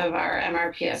members of our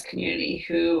MRPS community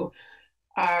who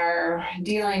are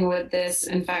dealing with this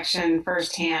infection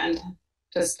firsthand,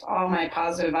 just all my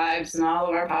positive vibes and all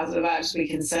of our positive vibes we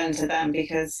can send to them,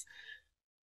 because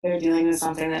they're dealing with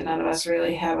something that none of us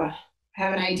really have an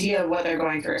idea of what they're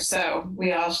going through. So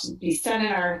we all should be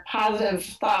sending our positive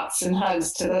thoughts and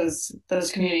hugs to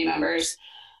those community members.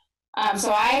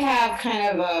 So I have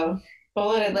kind of a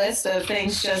bulleted list of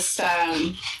things, just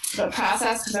the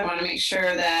process, because I want to make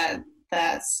sure that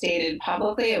that's stated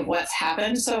publicly of what's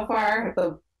happened so far.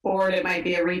 The board, it might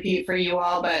be a repeat for you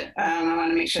all, but I want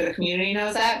to make sure the community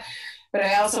knows that. But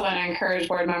I also want to encourage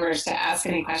board members to ask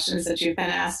any questions that you've been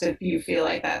asked if you feel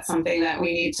like that's something that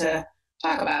we need to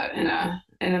talk about in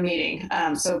a meeting.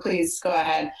 So please go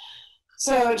ahead.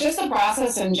 So just the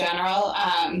process in general,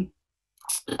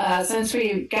 since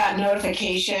we got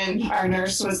notification, our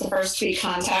nurse was the first to be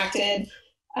contacted.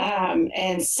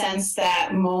 And since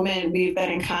that moment, we've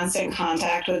been in constant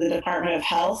contact with the Department of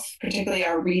Health, particularly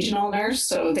our regional nurse.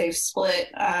 So they've split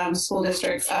school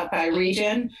districts up by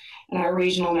region. And our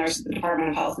regional nurse at the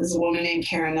Department of Health is a woman named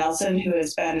Karen Nelson, who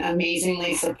has been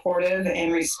amazingly supportive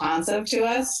and responsive to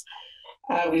us.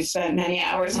 We've spent many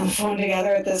hours on the phone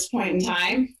together at this point in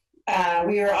time.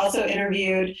 We were also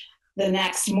interviewed the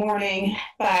next morning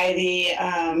by the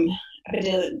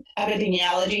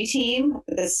epidemiology team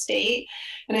of the state.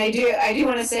 And I do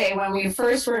want to say, when we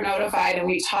first were notified and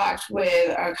we talked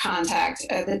with our contact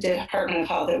at the Department of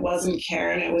Health, it wasn't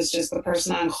Karen, it was just the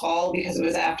person on call because it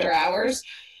was after hours.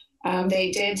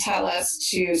 They did tell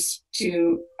us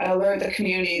to alert the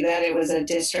community that it was a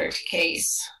district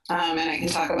case. And I can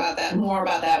talk about that, more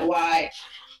about that why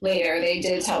later. They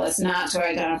did tell us not to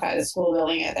identify the school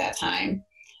building at that time.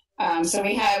 So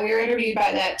we were interviewed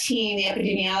by that team, the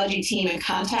epidemiology team and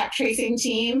contact tracing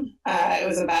team. It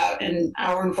was about an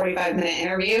hour and 45-minute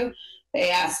interview.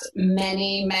 They asked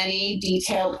many, many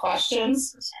detailed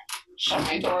questions. Shut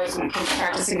my doors, my kid's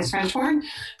practicing his French horn.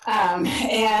 And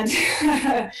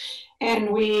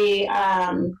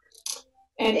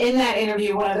in that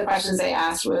interview, one of the questions they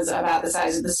asked was about the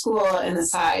size of the school and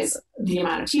the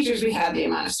amount of teachers we had, the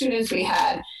amount of students we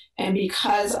had. And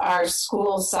because our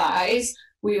school size,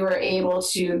 we were able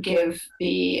to give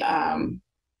the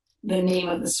name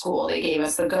of the school. They gave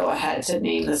us the go-ahead to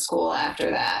name the school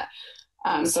after that.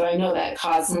 So I know that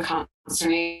caused some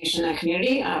consternation in the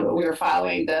community, but we were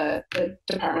following the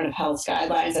Department of Health's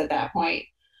guidelines at that point.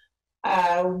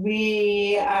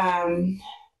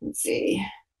 Let's see.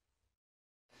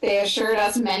 They assured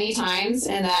us many times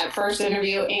in that first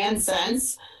interview and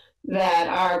since that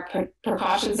our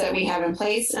precautions that we have in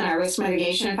place and our risk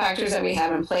mitigation factors that we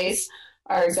have in place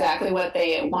are exactly what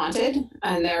they wanted,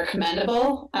 and they're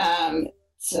commendable.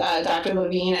 Dr.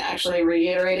 Levine actually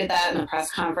reiterated that in the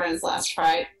press conference last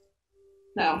Friday.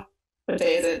 No, what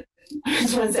day is it?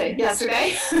 It's Wednesday,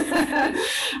 yesterday,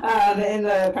 in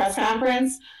the press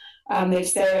conference. They've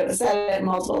said it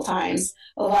multiple times.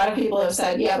 A lot of people have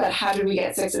said, yeah, but how did we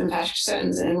get 6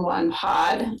 infections in one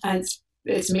pod? And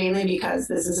it's mainly because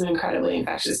this is an incredibly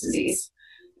infectious disease.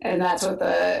 And that's what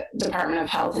the Department of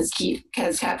Health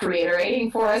has kept reiterating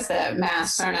for us, that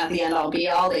masks are not the end-all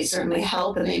be-all. They certainly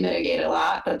help and they mitigate a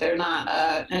lot, but they're not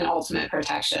an ultimate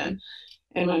protection.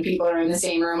 And when people are in the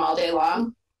same room all day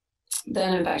long,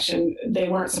 then infection, they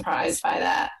weren't surprised by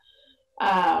that.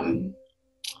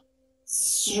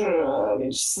 So let me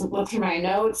just look through my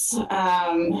notes.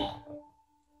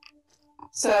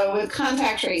 So with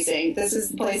contact tracing, this is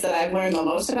the place that I've learned the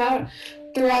most about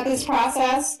throughout this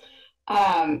process.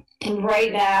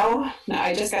 Right now,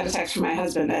 I just got a text from my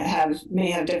husband that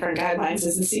may have different guidelines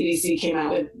as the CDC came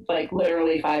out with like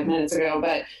literally 5 minutes ago.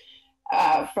 But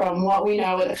from what we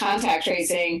know with the contact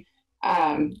tracing,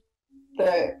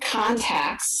 the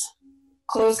contacts,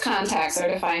 close contacts are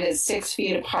defined as 6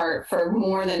 feet apart for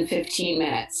more than 15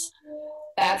 minutes.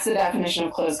 That's the definition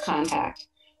of close contact.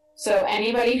 So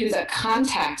anybody who's a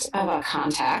contact of a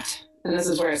contact, and this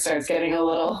is where it starts getting a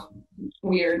little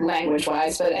weird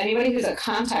language-wise, but anybody who's a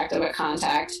contact of a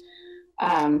contact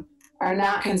are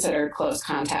not considered close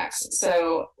contacts.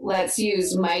 So let's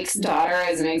use Mike's daughter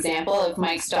as an example. If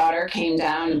Mike's daughter came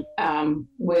down or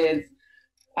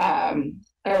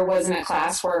was in a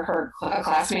class where a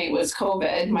classmate was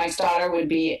COVID, Mike's daughter would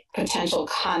be potential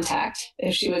contact.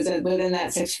 If she was within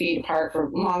that 6 feet apart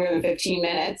for longer than 15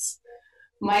 minutes,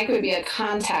 Mike would be a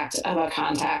contact of a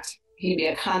contact. He'd be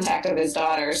a contact of his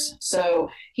daughter's. So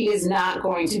he is not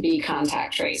going to be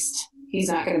contact traced. He's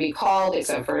not going to be called,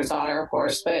 except for his daughter, of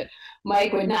course. But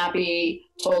Mike would not be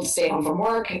told to stay home from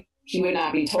work. He would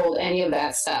not be told any of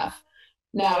that stuff.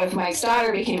 Now, if Mike's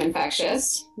daughter became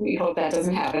infectious, we hope that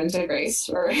doesn't happen to Grace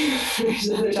or his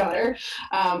other daughter.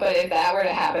 But if that were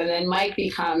to happen, then Mike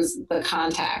becomes the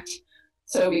contact.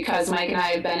 So because Mike and I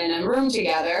have been in a room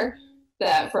together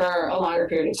that for a longer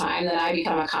period of time, then I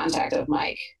become a contact of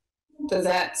Mike. Does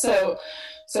that, so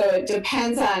it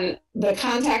depends on the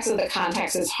contacts of the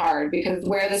contacts is hard because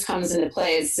where this comes into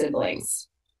play is siblings.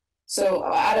 So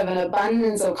out of an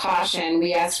abundance of caution,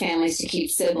 we ask families to keep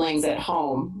siblings at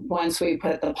home once we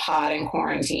put the pod in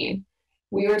quarantine.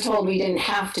 We were told we didn't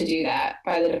have to do that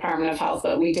by the Department of Health,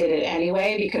 but we did it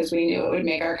anyway because we knew it would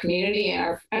make our community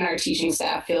and our teaching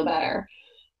staff feel better.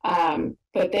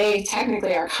 But they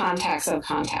technically are contacts of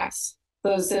contacts.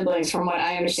 Those siblings, from what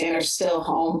I understand, are still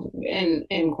home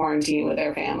in quarantine with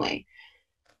their family.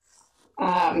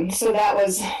 So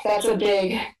that's a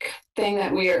big thing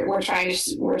that we're trying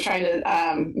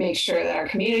to make sure that our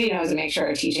community knows and make sure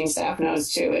our teaching staff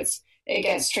knows too. It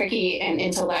gets tricky, and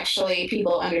intellectually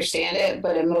people understand it,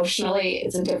 but emotionally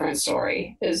it's a different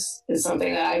story. Is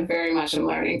something that I very much am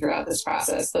learning throughout this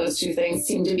process. Those two things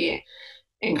seem to be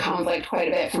in conflict quite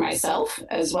a bit for myself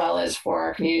as well as for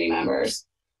our community members.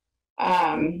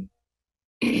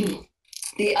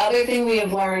 The other thing we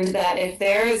have learned that if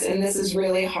there is, and this is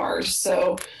really hard,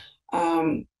 so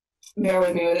bear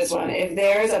with me with this one, if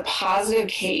there is a positive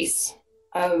case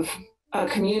of a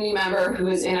community member who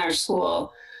is in our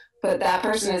school, but that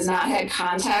person has not had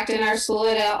contact in our school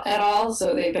at all,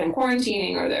 so they've been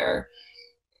quarantining or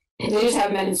they just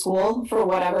haven't been in school for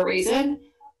whatever reason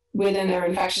within their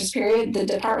infectious period, the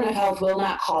Department of Health will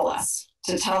not call us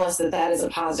to tell us that that is a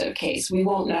positive case. We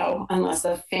won't know unless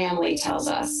the family tells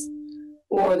us,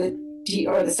 or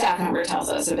the staff member tells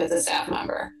us if it's a staff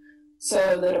member.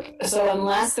 So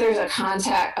unless there's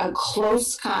a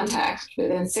close contact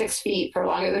within 6 feet for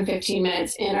longer than 15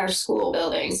 minutes in our school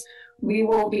buildings, we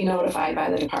won't be notified by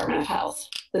the Department of Health.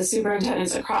 The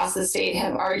superintendents across the state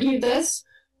have argued this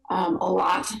a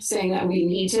lot, saying that we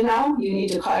need to know. You need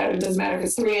to call. It doesn't matter if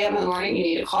it's 3 a.m. in the morning. You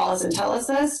need to call us and tell us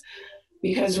this,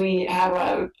 because we have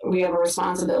a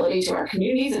responsibility to our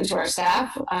communities and to our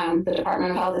staff. The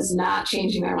Department of Health is not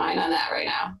changing their mind on that right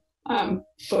now,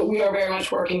 but we are very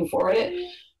much working for it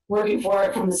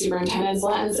from the superintendent's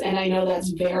lens. And I know that's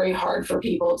very hard for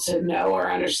people to know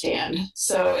or understand.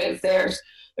 So if there's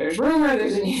rumor,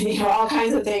 there's all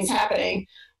kinds of things happening,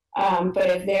 but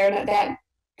if they're not,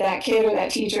 that kid or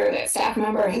that teacher or that staff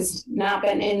member has not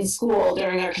been in school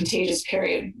during our contagious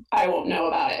period, I won't know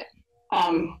about it.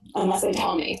 Unless they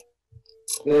tell me.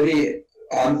 Maybe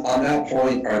on that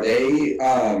point, are they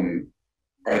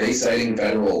citing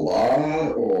federal law,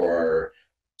 or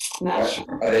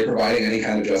are they providing any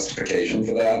kind of justification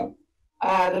for that?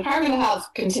 The Department of Health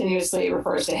continuously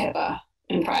refers to HIPAA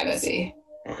and privacy.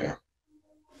 Okay.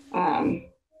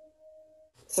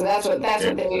 So that's what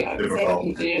they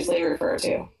continuously refer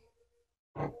to.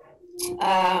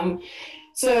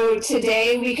 So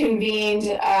today we convened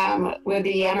with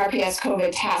the MRPS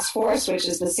COVID Task Force, which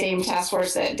is the same task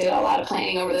force that did a lot of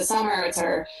planning over the summer. It's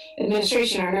our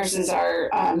administration, our nurses, our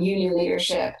union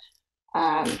leadership,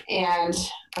 and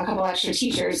a couple extra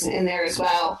teachers in there as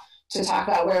well to talk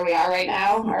about where we are right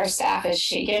now. Our staff is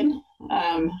shaken.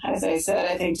 As I said,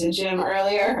 I think to Jim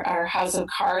earlier, our house of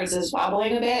cards is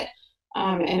wobbling a bit.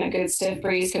 And a good stiff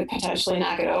breeze could potentially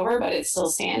knock it over, but it's still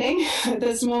standing at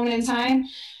this moment in time.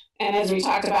 And as we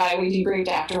talked about it, we debriefed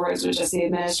afterwards with just the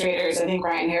administrators. I think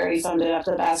Ryan Harity summed it up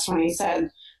the best when he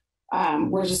said,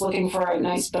 we're just looking for a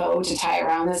nice bow to tie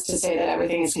around this to say that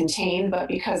everything is contained, but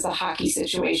because the hockey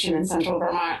situation in central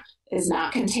Vermont is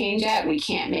not contained yet, we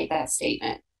can't make that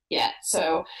statement yet.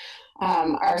 So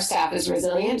our staff is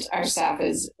resilient. Our staff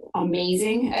is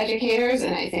amazing educators,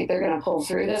 and I think they're going to pull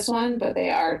through this one, but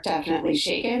they are definitely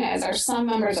shaken, as are some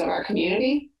members of our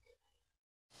community.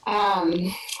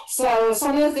 So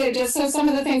some of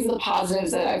the things, the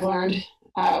positives that I've learned,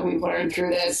 we've learned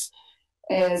through this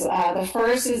is the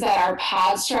first is that our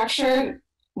pod structure,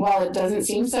 while it doesn't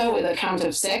seem so with a count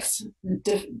of 6,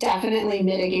 definitely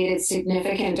mitigated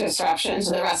significant disruption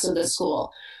to the rest of the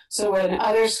school. So when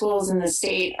other schools in the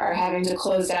state are having to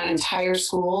close down entire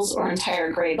schools or entire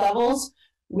grade levels,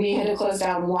 we had to close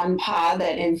down one pod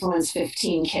that influenced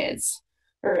 15 kids,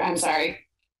 or I'm sorry,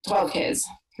 12 kids,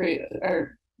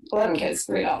 11 kids,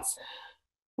 3 adults.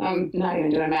 I'm not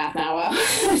even doing math now.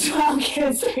 12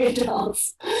 kids, 3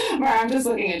 adults. Mar, I'm just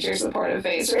looking at your supportive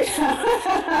face right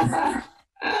now.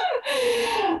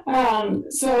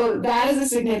 So that is a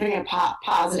significant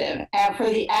positive. And for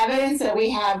the evidence that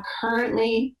we have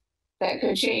currently, that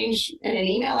could change in an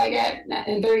email I get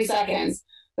in 30 seconds,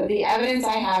 but the evidence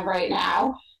I have right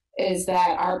now is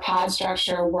that our pod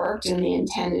structure worked in the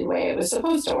intended way it was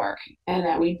supposed to work, and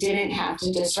that we didn't have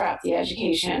to disrupt the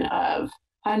education of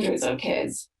hundreds of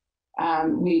kids.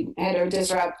 We had to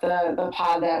disrupt the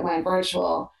pod that went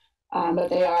virtual, but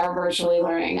they are virtually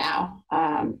learning now.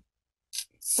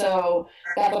 So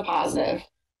that's a positive.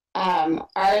 Our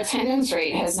attendance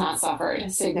rate has not suffered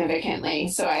significantly.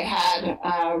 So I had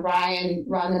Ryan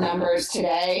run the numbers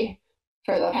today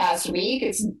for the past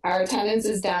week. Our attendance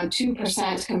is down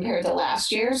 2% compared to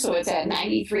last year. So it's at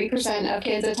 93% of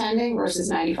kids attending versus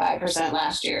 95%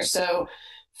 last year. So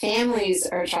families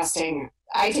are trusting.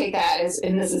 I take that as,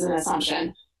 and this is an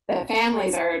assumption, that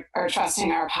families are trusting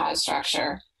our pod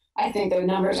structure. I think the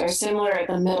numbers are similar at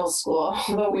the middle school,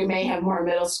 but we may have more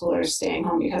middle schoolers staying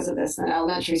home because of this than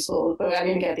elementary school, but I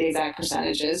didn't get the exact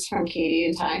percentages from Katie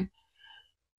in time.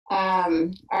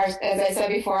 As I said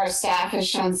before, our staff has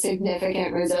shown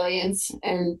significant resilience,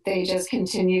 and they just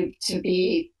continue to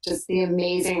be just the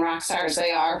amazing rock stars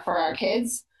they are for our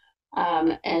kids.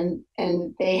 And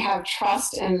they have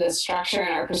trust in the structure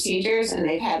and our procedures, and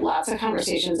they've had lots of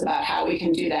conversations about how we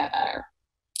can do that better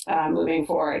moving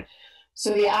forward.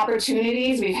 So the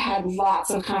opportunities, we've had lots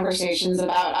of conversations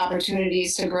about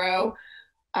opportunities to grow.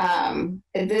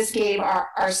 This gave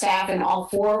our staff in all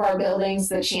 4 of our buildings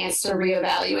the chance to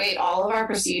reevaluate all of our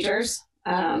procedures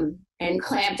and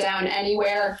clamp down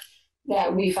anywhere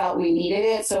that we felt we needed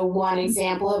it. So one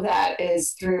example of that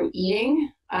is through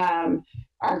eating.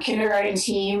 Our kindergarten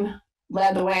team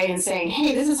led the way in saying,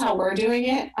 hey, this is how we're doing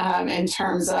it in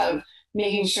terms of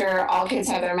making sure all kids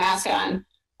have their mask on,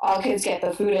 all kids get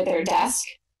the food at their desk,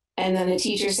 and then the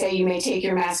teachers say you may take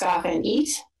your mask off and eat,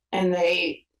 and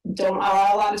they don't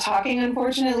allow a lot of talking,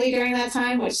 unfortunately, during that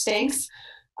time, which stinks.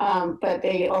 But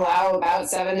they allow about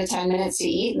 7 to 10 minutes to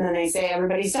eat, and then they say,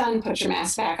 everybody's done, put your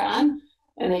mask back on,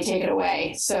 and they take it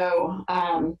away. So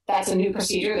that's a new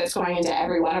procedure that's going into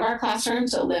every one of our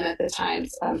classrooms to limit the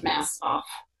times of masks off.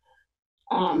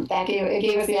 It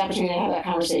gave us the opportunity to have that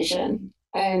conversation.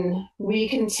 And we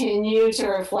continue to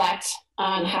reflect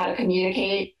on how to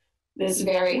communicate this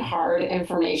very hard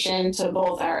information to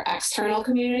both our external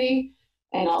community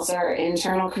and also our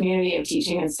internal community of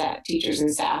teaching and teachers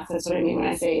and staff. That's what I mean when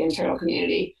I say internal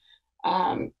community.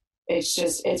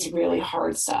 It's really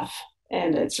hard stuff,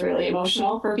 and it's really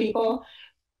emotional for people.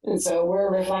 And so we're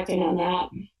reflecting on that.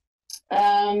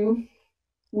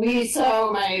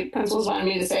 My principals wanted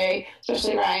me to say,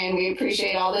 especially Ryan, we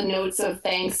appreciate all the notes of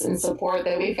thanks and support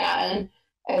that we've gotten,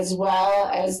 as well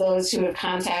as those who have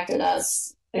contacted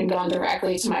us and gone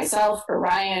directly to myself or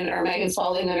Ryan or Megan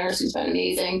Spalding, the nurse, who's been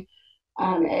amazing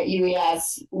at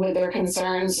UES with their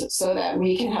concerns, so that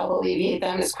we can help alleviate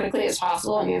them as quickly as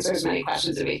possible and answer as many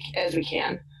questions as we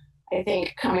can. I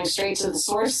think coming straight to the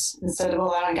source instead of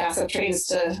allowing gossip trains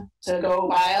to go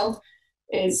wild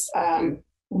is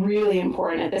really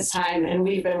important at this time. And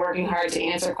we've been working hard to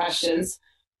answer questions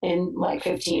in like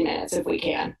 15 minutes if we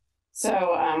can.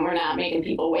 So we're not making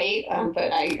people wait,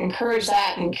 but I encourage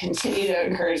that and continue to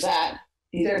encourage that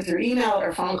either through email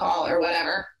or phone call or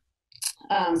whatever.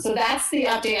 So that's the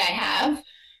update I have,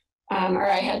 or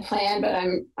I had planned, but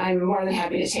I'm more than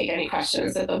happy to take any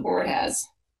questions that the board has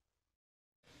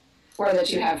or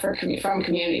that you have from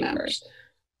community members.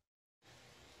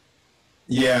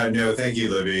 Yeah, no, thank you,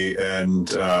 Libby. And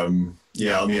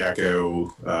let me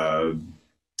echo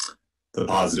the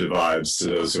positive vibes to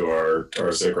those who are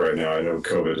sick right now. I know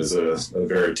COVID is a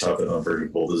very tough and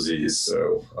unpredictable disease,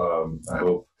 so I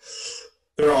hope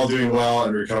they're all doing well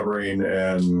and recovering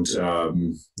and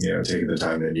taking the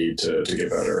time they need to get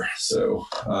better. So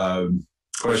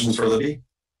questions for Libby?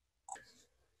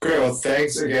 Great. Well,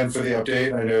 thanks again for the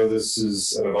update. I know this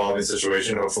is an evolving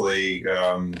situation. Hopefully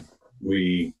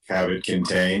we have it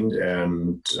contained,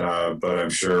 but I'm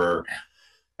sure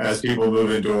as people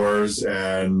move indoors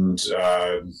and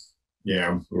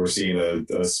we're seeing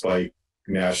a spike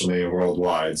nationally and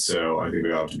worldwide. So I think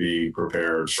we have to be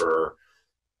prepared for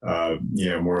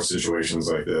more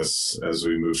situations like this as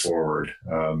we move forward.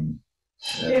 Can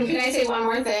I say one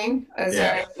more thing?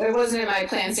 Sorry, it wasn't in my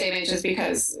plan statement just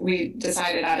because we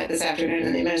decided on it this afternoon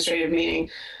in the administrative meeting.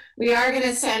 We are going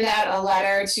to send out a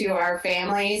letter to our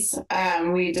families.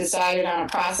 We decided on a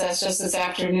process just this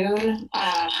afternoon.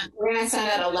 We're going to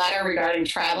send out a letter regarding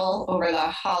travel over the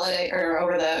holiday or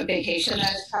over the vacation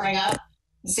that is coming up.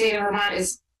 The state of Vermont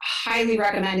is highly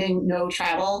recommending no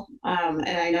travel. And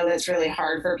I know that's really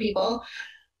hard for people.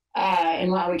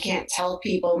 And while we can't tell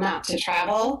people not to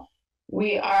travel,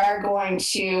 we are going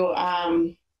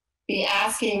to be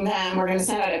asking them, we're going to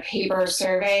send out a paper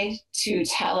survey to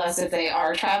tell us if they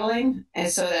are traveling, and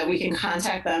so that we can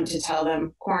contact them to tell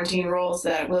them quarantine rules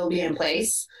that will be in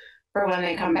place for when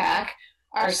they come back.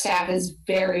 Our staff is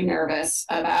very nervous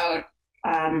about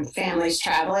families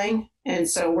traveling. And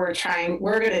so we're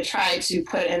going to try to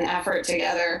put an effort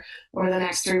together over the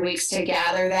next 3 weeks to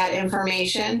gather that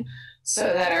information so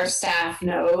that our staff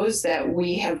knows that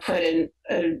we have put in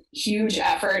a huge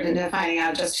effort into finding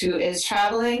out just who is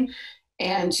traveling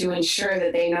and to ensure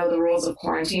that they know the rules of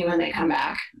quarantine when they come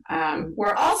back.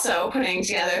 We're also putting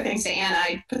together, thanks to Anna,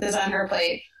 I put this on her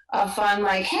plate, a fun,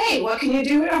 like, hey, what can you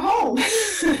do at home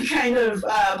kind of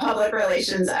public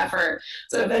relations effort.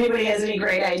 So if anybody has any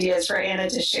great ideas for Anna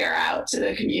to share out to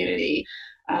the community,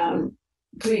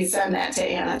 please send that to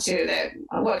Anna too, that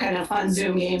what kind of fun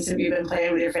Zoom games have you been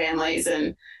playing with your families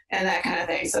and that kind of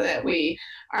thing, so that we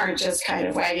aren't just kind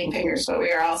of wagging fingers, but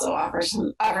we are also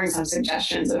offering some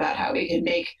suggestions about how we can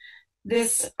make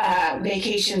this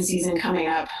vacation season coming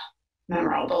up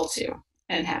memorable too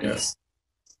and happy. Yes.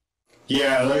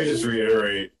 Yeah, let me just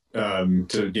reiterate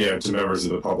to members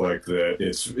of the public that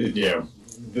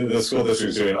the school district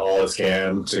is doing all it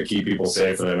can to keep people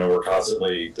safe, and I know we're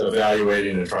constantly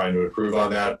evaluating and trying to improve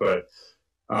on that, but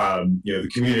the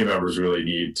community members really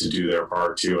need to do their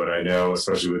part too. And I know,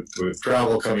 especially with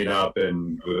travel coming up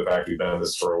and with the fact we've been in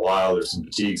this for a while, there's some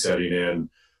fatigue setting in.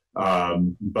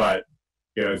 But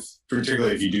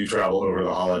particularly if you do travel over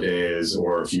the holidays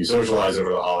or if you socialize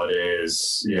over the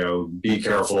holidays, be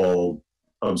careful,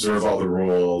 observe all the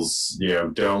rules,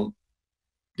 don't,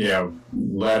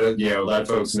 let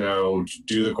folks know,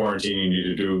 do the quarantine you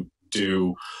need to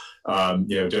do.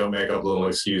 Don't make up little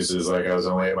excuses like I was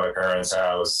only at my parents'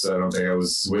 house, I don't think I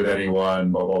was with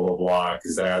anyone, blah, blah, blah, blah,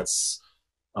 because that's,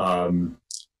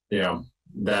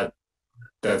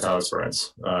 that's how it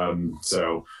spreads.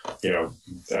 So,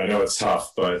 I know it's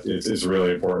tough, but it's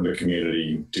really important the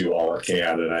community do all it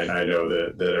can. And I know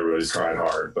that everybody's trying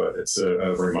hard, but it's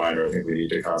a reminder I think we need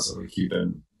to constantly keep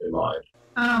in mind.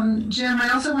 Jim, I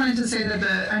also wanted to say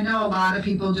that I know a lot of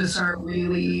people just are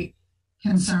really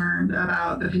concerned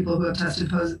about the people who have tested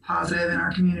positive in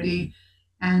our community.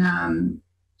 And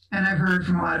I've heard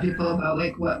from a lot of people about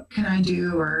like, what can I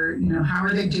do? Or, how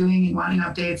are they doing and wanting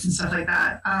updates and stuff like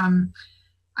that.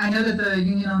 I know that the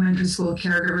Union Elementary School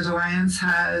Caregivers Alliance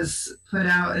has put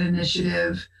out an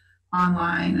initiative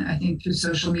online, I think through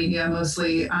social media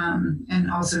mostly,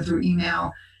 and also through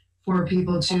email, for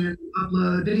people to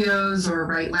upload videos or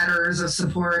write letters of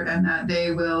support, and that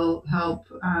they will help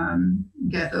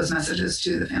get those messages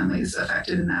to the families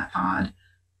affected in that pod.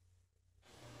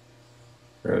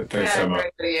 Great. Thanks so much.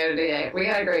 We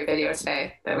got a great video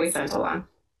today that we sent along.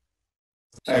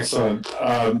 Excellent.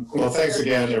 Well, thanks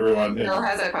again, everyone. Bill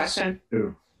has a question.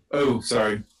 Oh,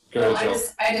 sorry. Go ahead, Jill.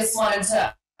 I just wanted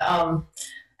to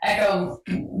echo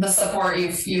the support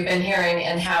you've been hearing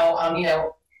and how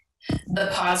the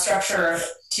pod structure.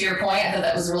 To your point, I thought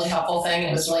that was a really helpful thing, and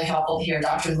it was really helpful to hear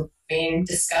Dr. Levine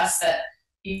discuss that.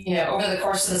 Over the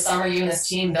course of the summer, you and this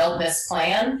team built this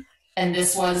plan, and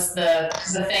this was the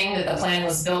thing that the plan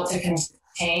was built to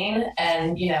contain.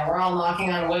 And we're all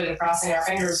knocking on wood and crossing our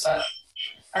fingers, but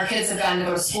our kids have gotten to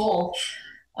go to school,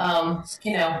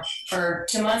 for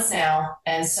 2 months now.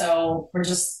 And so I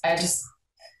just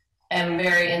am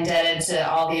very indebted to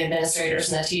all the administrators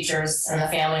and the teachers and the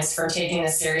families for taking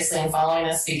this seriously and following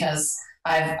this, because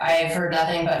I've heard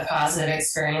nothing but positive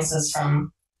experiences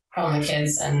from the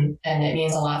kids, and it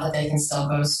means a lot that they can still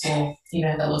go to school, even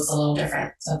if it looks a little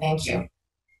different. So thank you.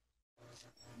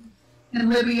 And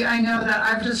Libby, I know that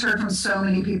I've just heard from so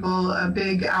many people a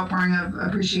big outpouring of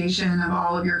appreciation of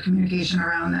all of your communication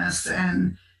around this,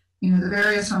 and the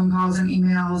various phone calls and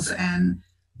emails, and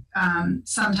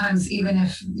sometimes even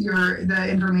if the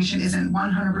information isn't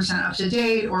 100% up to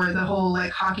date, or the whole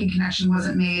hockey connection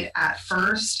wasn't made at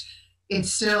first,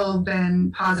 it's still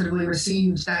been positively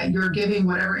received that you're giving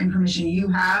whatever information you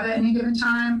have at any given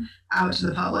time out to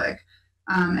the public,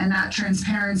 and that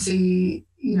transparency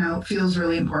feels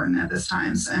really important at this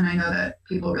time. And I know that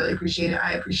people really appreciate it.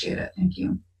 I appreciate it. Thank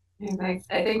you. I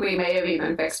think we may have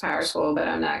even fixed Power School, but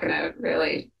I'm not going to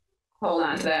really hold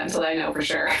on to that until I know for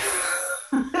sure.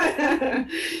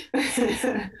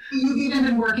 You've even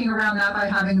been working around that by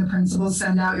having the principals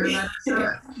send out your letters.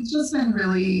 So it's just been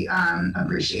really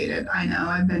appreciated. I know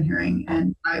I've been hearing,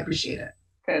 and I appreciate it.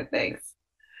 Good, thanks.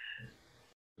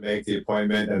 Make the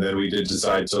appointment, and then we did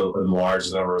decide to enlarge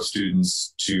the number of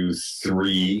students to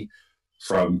 3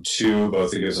 from 2,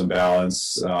 both to give some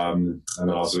balance. And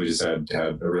then also we just had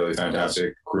a really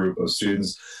fantastic group of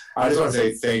students. I just want to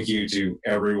say thank you to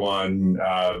everyone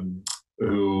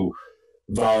who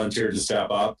volunteered to step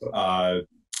up.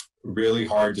 Really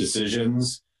hard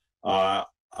decisions.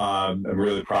 I'm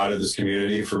really proud of this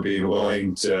community for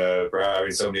having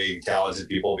so many talented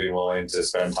people being willing to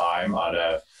spend time on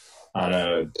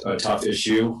a tough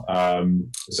issue.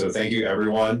 So thank you,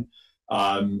 everyone.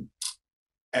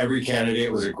 Every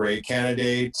candidate was a great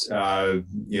candidate.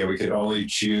 We could only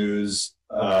choose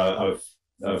a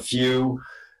few.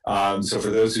 So for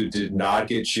those who did not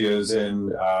get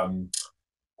chosen,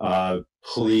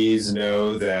 please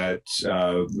know that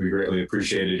we greatly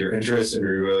appreciated your interest, and we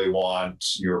really want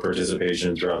your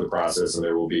participation throughout the process, and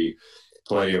there will be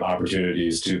plenty of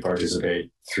opportunities to participate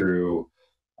through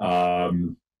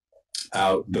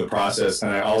out the process.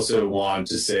 And I also want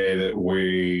to say that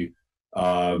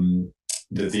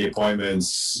that the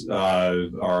appointments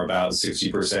are about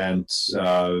 60%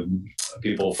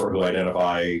 people who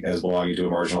identify as belonging to a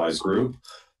marginalized group.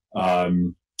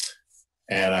 And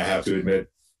I have to admit,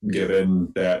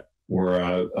 given that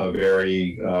we're a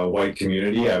very white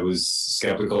community. I was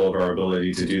skeptical of our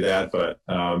ability to do that, but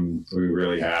we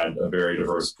really had a very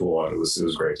diverse pool, and it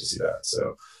was great to see that.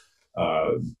 So,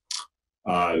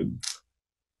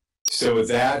 so with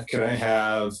that, can I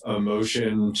have a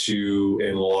motion to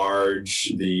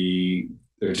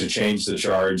change the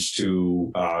charge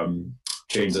to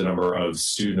change the number of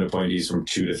student appointees from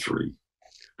 2 to 3?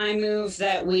 I move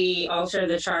that we alter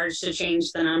the charge to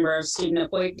change the number of student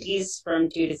appointees from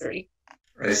 2 to 3.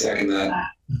 I second that.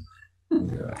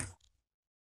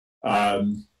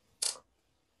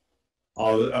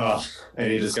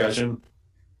 Any discussion?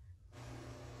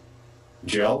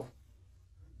 Jill?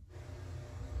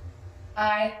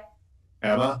 Aye.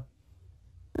 Emma?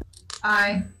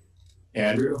 Aye.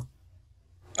 Andrew?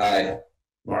 Aye.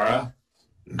 Mara?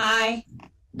 Aye.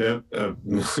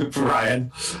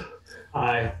 Ryan?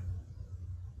 Aye.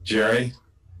 Jerry?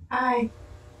 Aye.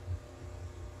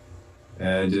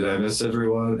 And did I miss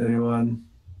anyone?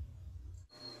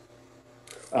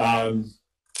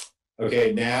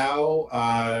 Okay, now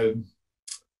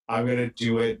I'm going to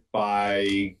do it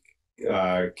by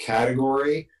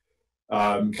category.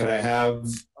 Can I have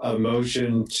a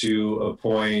motion to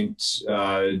appoint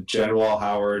Jen Wall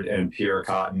Howard and Pierre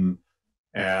Cotton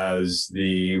as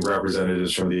the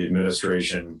representatives from the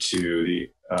administration to the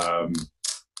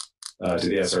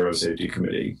SRO Safety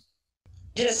Committee?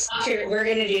 We're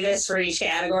going to do this for each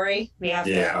category. We have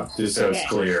just so it's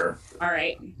clear. All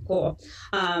right, cool.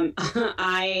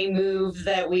 I move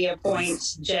that we appoint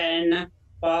Jen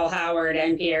Wall Howard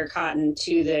and Pierre Cotton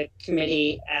to the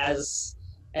committee as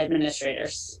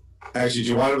administrators. Actually, do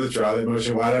you want to withdraw that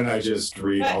motion? Why don't I just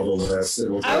read all the lists?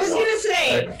 I was going to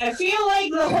say, I feel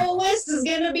like the whole list is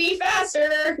going to be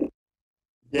faster.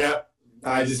 Yeah,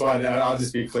 I'll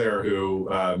just be clear who.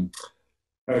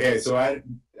 Okay, so I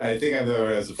think I'm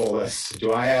there as a full list.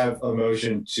 Do I have a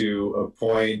motion to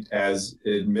appoint as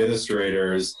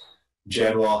administrators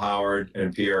Jen Wall Howard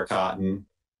and Pierre Cotton,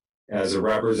 as a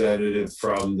representative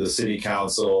from the City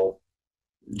Council,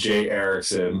 Jay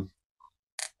Erickson,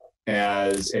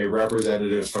 as a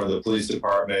representative from the Police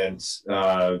Department,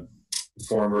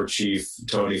 former Chief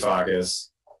Tony Fakis,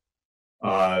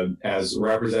 as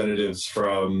representatives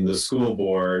from the school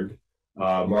board,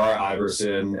 Mara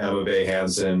Iverson, Emma Bay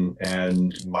Hansen,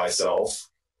 and myself.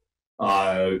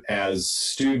 As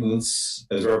students,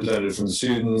 as representatives from the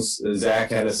students, Zach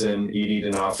Hedison, Edie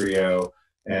D'Onofrio,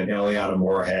 and Eliana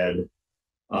Moorhead.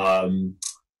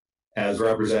 As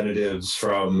representatives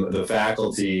from the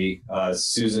faculty,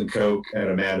 Susan Koch and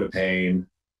Amanda Payne.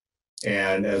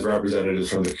 And as representatives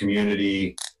from the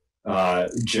community,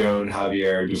 Joan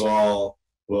Javier Duval,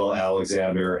 Will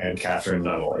Alexander, and Catherine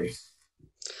Nunnally.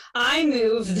 I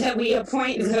move that we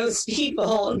appoint those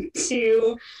people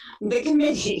to the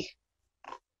committee.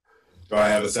 Do I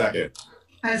have a second?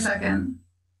 I second.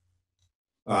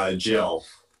 Jill?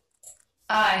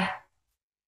 Aye.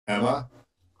 Emma?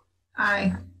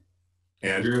 Aye.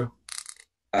 Andrew?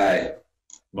 Aye.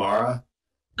 Mara?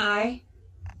 Aye.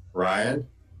 Ryan?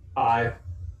 Aye.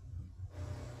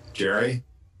 Jerry?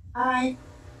 Aye.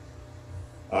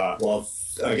 Well,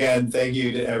 again, thank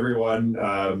you to everyone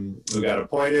who got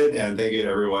appointed, and thank you to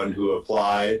everyone who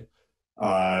applied.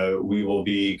 We will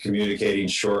be communicating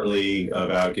shortly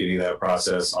about getting that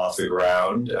process off the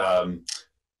ground,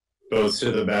 both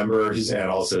to the members and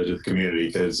also to the community,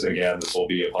 because, again, this will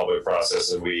be a public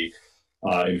process, and we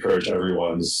encourage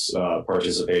everyone's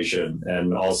participation.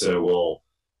 And also we'll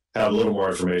have a little more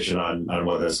information on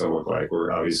what that's going to look like.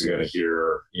 We're obviously going to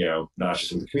hear, not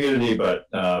just from the community, but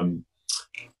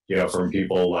from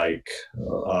people like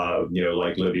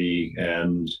Libby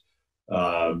and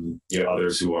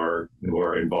others who are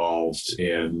involved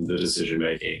in the decision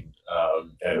making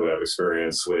and who have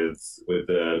experience with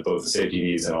both the safety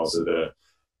needs and also the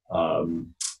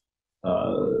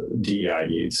DEI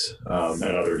needs and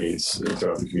other needs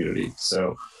throughout the community.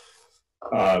 So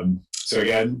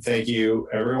again, thank you,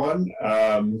 everyone.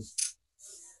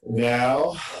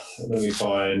 Now, let me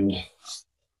find.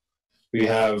 We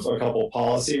have a couple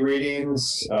policy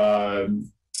readings. We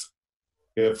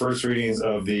have first readings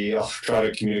of the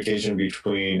electronic communication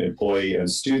between employee and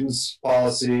students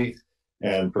policy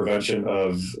and prevention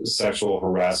of sexual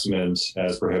harassment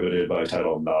as prohibited by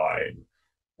Title IX.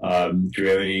 Do we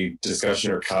have any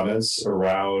discussion or comments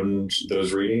around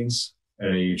those readings?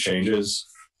 Any changes?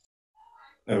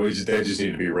 And they just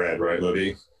need to be read, right,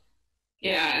 Libby?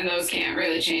 Yeah, and those can't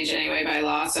really change anyway by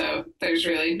law, so there's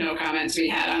really no comment to be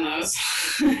had on those.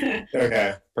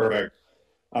 Okay, perfect.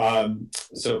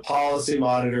 So policy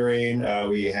monitoring,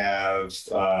 we have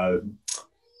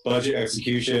budget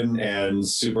execution and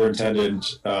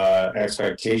superintendent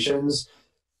expectations.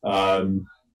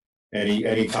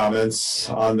 Any comments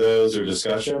on those or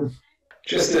discussion?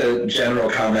 Just a general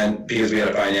comment, because we had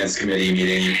a finance committee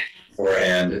meeting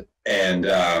beforehand, and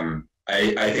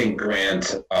I think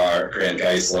Grant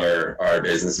Geisler, our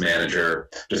business manager,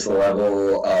 just the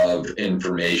level of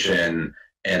information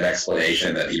and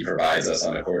explanation that he provides us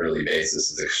on a quarterly basis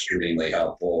is extremely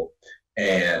helpful.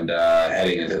 And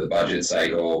heading into the budget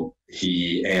cycle,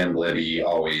 he and Libby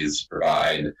always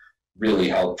provide really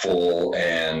helpful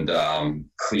and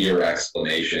clear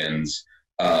explanations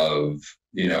of,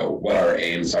 you know, what our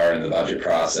aims are in the budget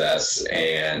process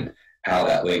and how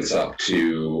that links up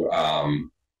to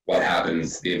what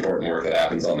happens, the important work that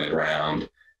happens on the ground,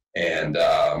 and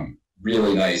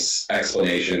really nice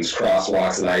explanations,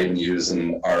 crosswalks that I even use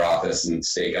in our office in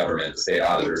state government, the state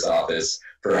auditor's office,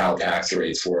 for how tax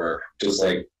rates work, just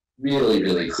like really,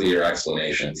 really clear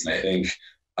explanations. And I think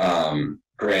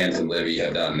Grant and Libby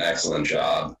have done an excellent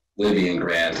job. Libby and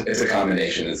Grant, it's a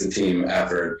combination, it's a team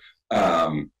effort.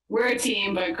 We're a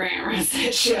team, but Grant runs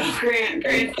that show. Grant's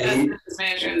the business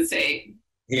manager in the state.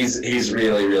 He's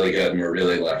really, really good, and we're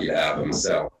really lucky to have him.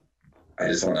 So I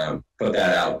just want to put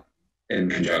that out in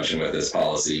conjunction with this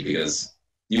policy, because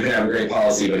you can have a great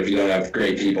policy, but if you don't have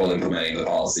great people implementing the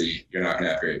policy, you're not going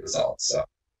to have great results. So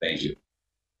thank you.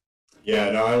 Yeah,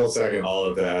 no, I will second all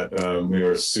of that. We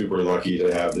are super lucky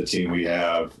to have the team we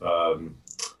have,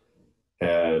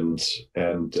 and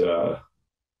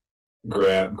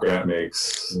Grant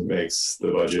makes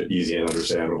the budget easy and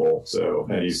understandable. So,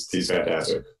 and he's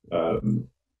fantastic.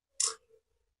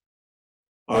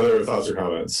 Other thoughts or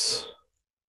comments?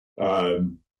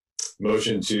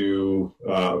 Motion to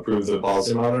approve the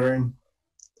policy monitoring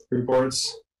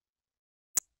reports.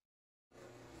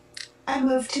 I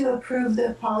move to approve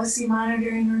the policy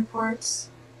monitoring reports.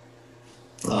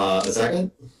 A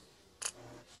second?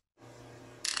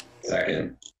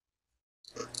 Second.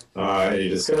 Any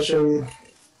discussion?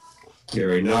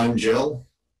 Hearing none. Jill?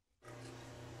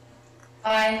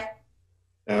 Aye.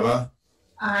 Emma?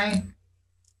 Aye.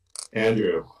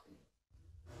 Andrew?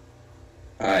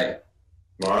 Aye.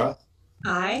 Mara?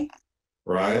 Aye.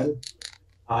 Ryan?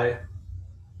 Aye.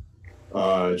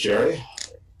 Jerry?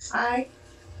 Aye.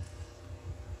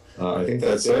 I think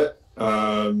that's it. You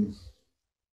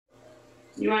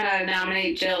want to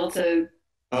nominate Jill to?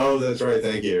 Oh, that's right.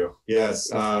 Thank you. Yes.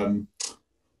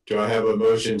 Do I have a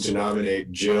motion to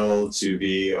nominate Jill to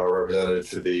be our representative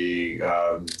to the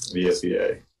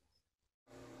VSBA?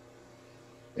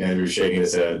 Andrew's shaking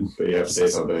his head, but you have to say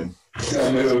something.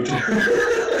 So moved.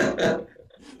 Have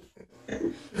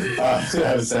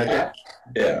a second?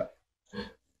 Yeah.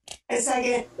 A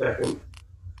second.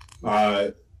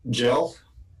 Second. Jill?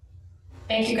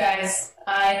 Thank you, guys.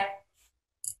 Aye.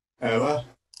 Emma?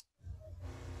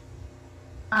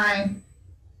 Aye.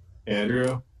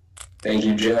 Andrew? Thank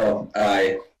you, Jill.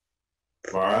 Aye.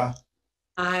 Mara?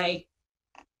 Aye.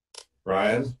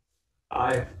 Ryan?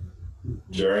 Aye.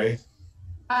 Jerry?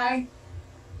 Aye.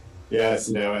 Yes,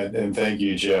 no, and thank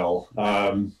you, Jill.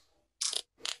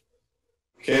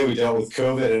 Okay, we dealt with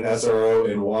COVID and SRO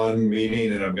in one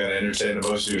meeting, and I'm going to entertain a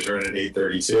motion to adjourn at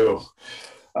 8:32.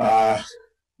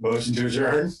 Motion to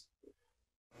adjourn?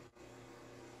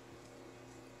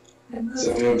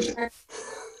 So moved.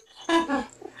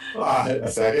 A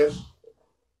second?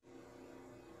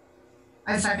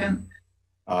 I second.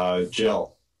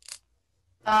 Jill?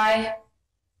 Aye.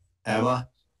 Emma?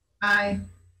 Aye.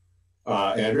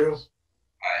 Andrew?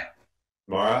 Aye.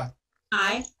 Mara?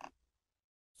 Aye.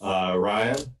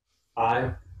 Ryan?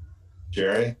 Aye.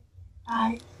 Jerry?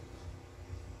 Aye.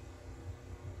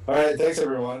 All right, thanks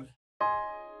everyone.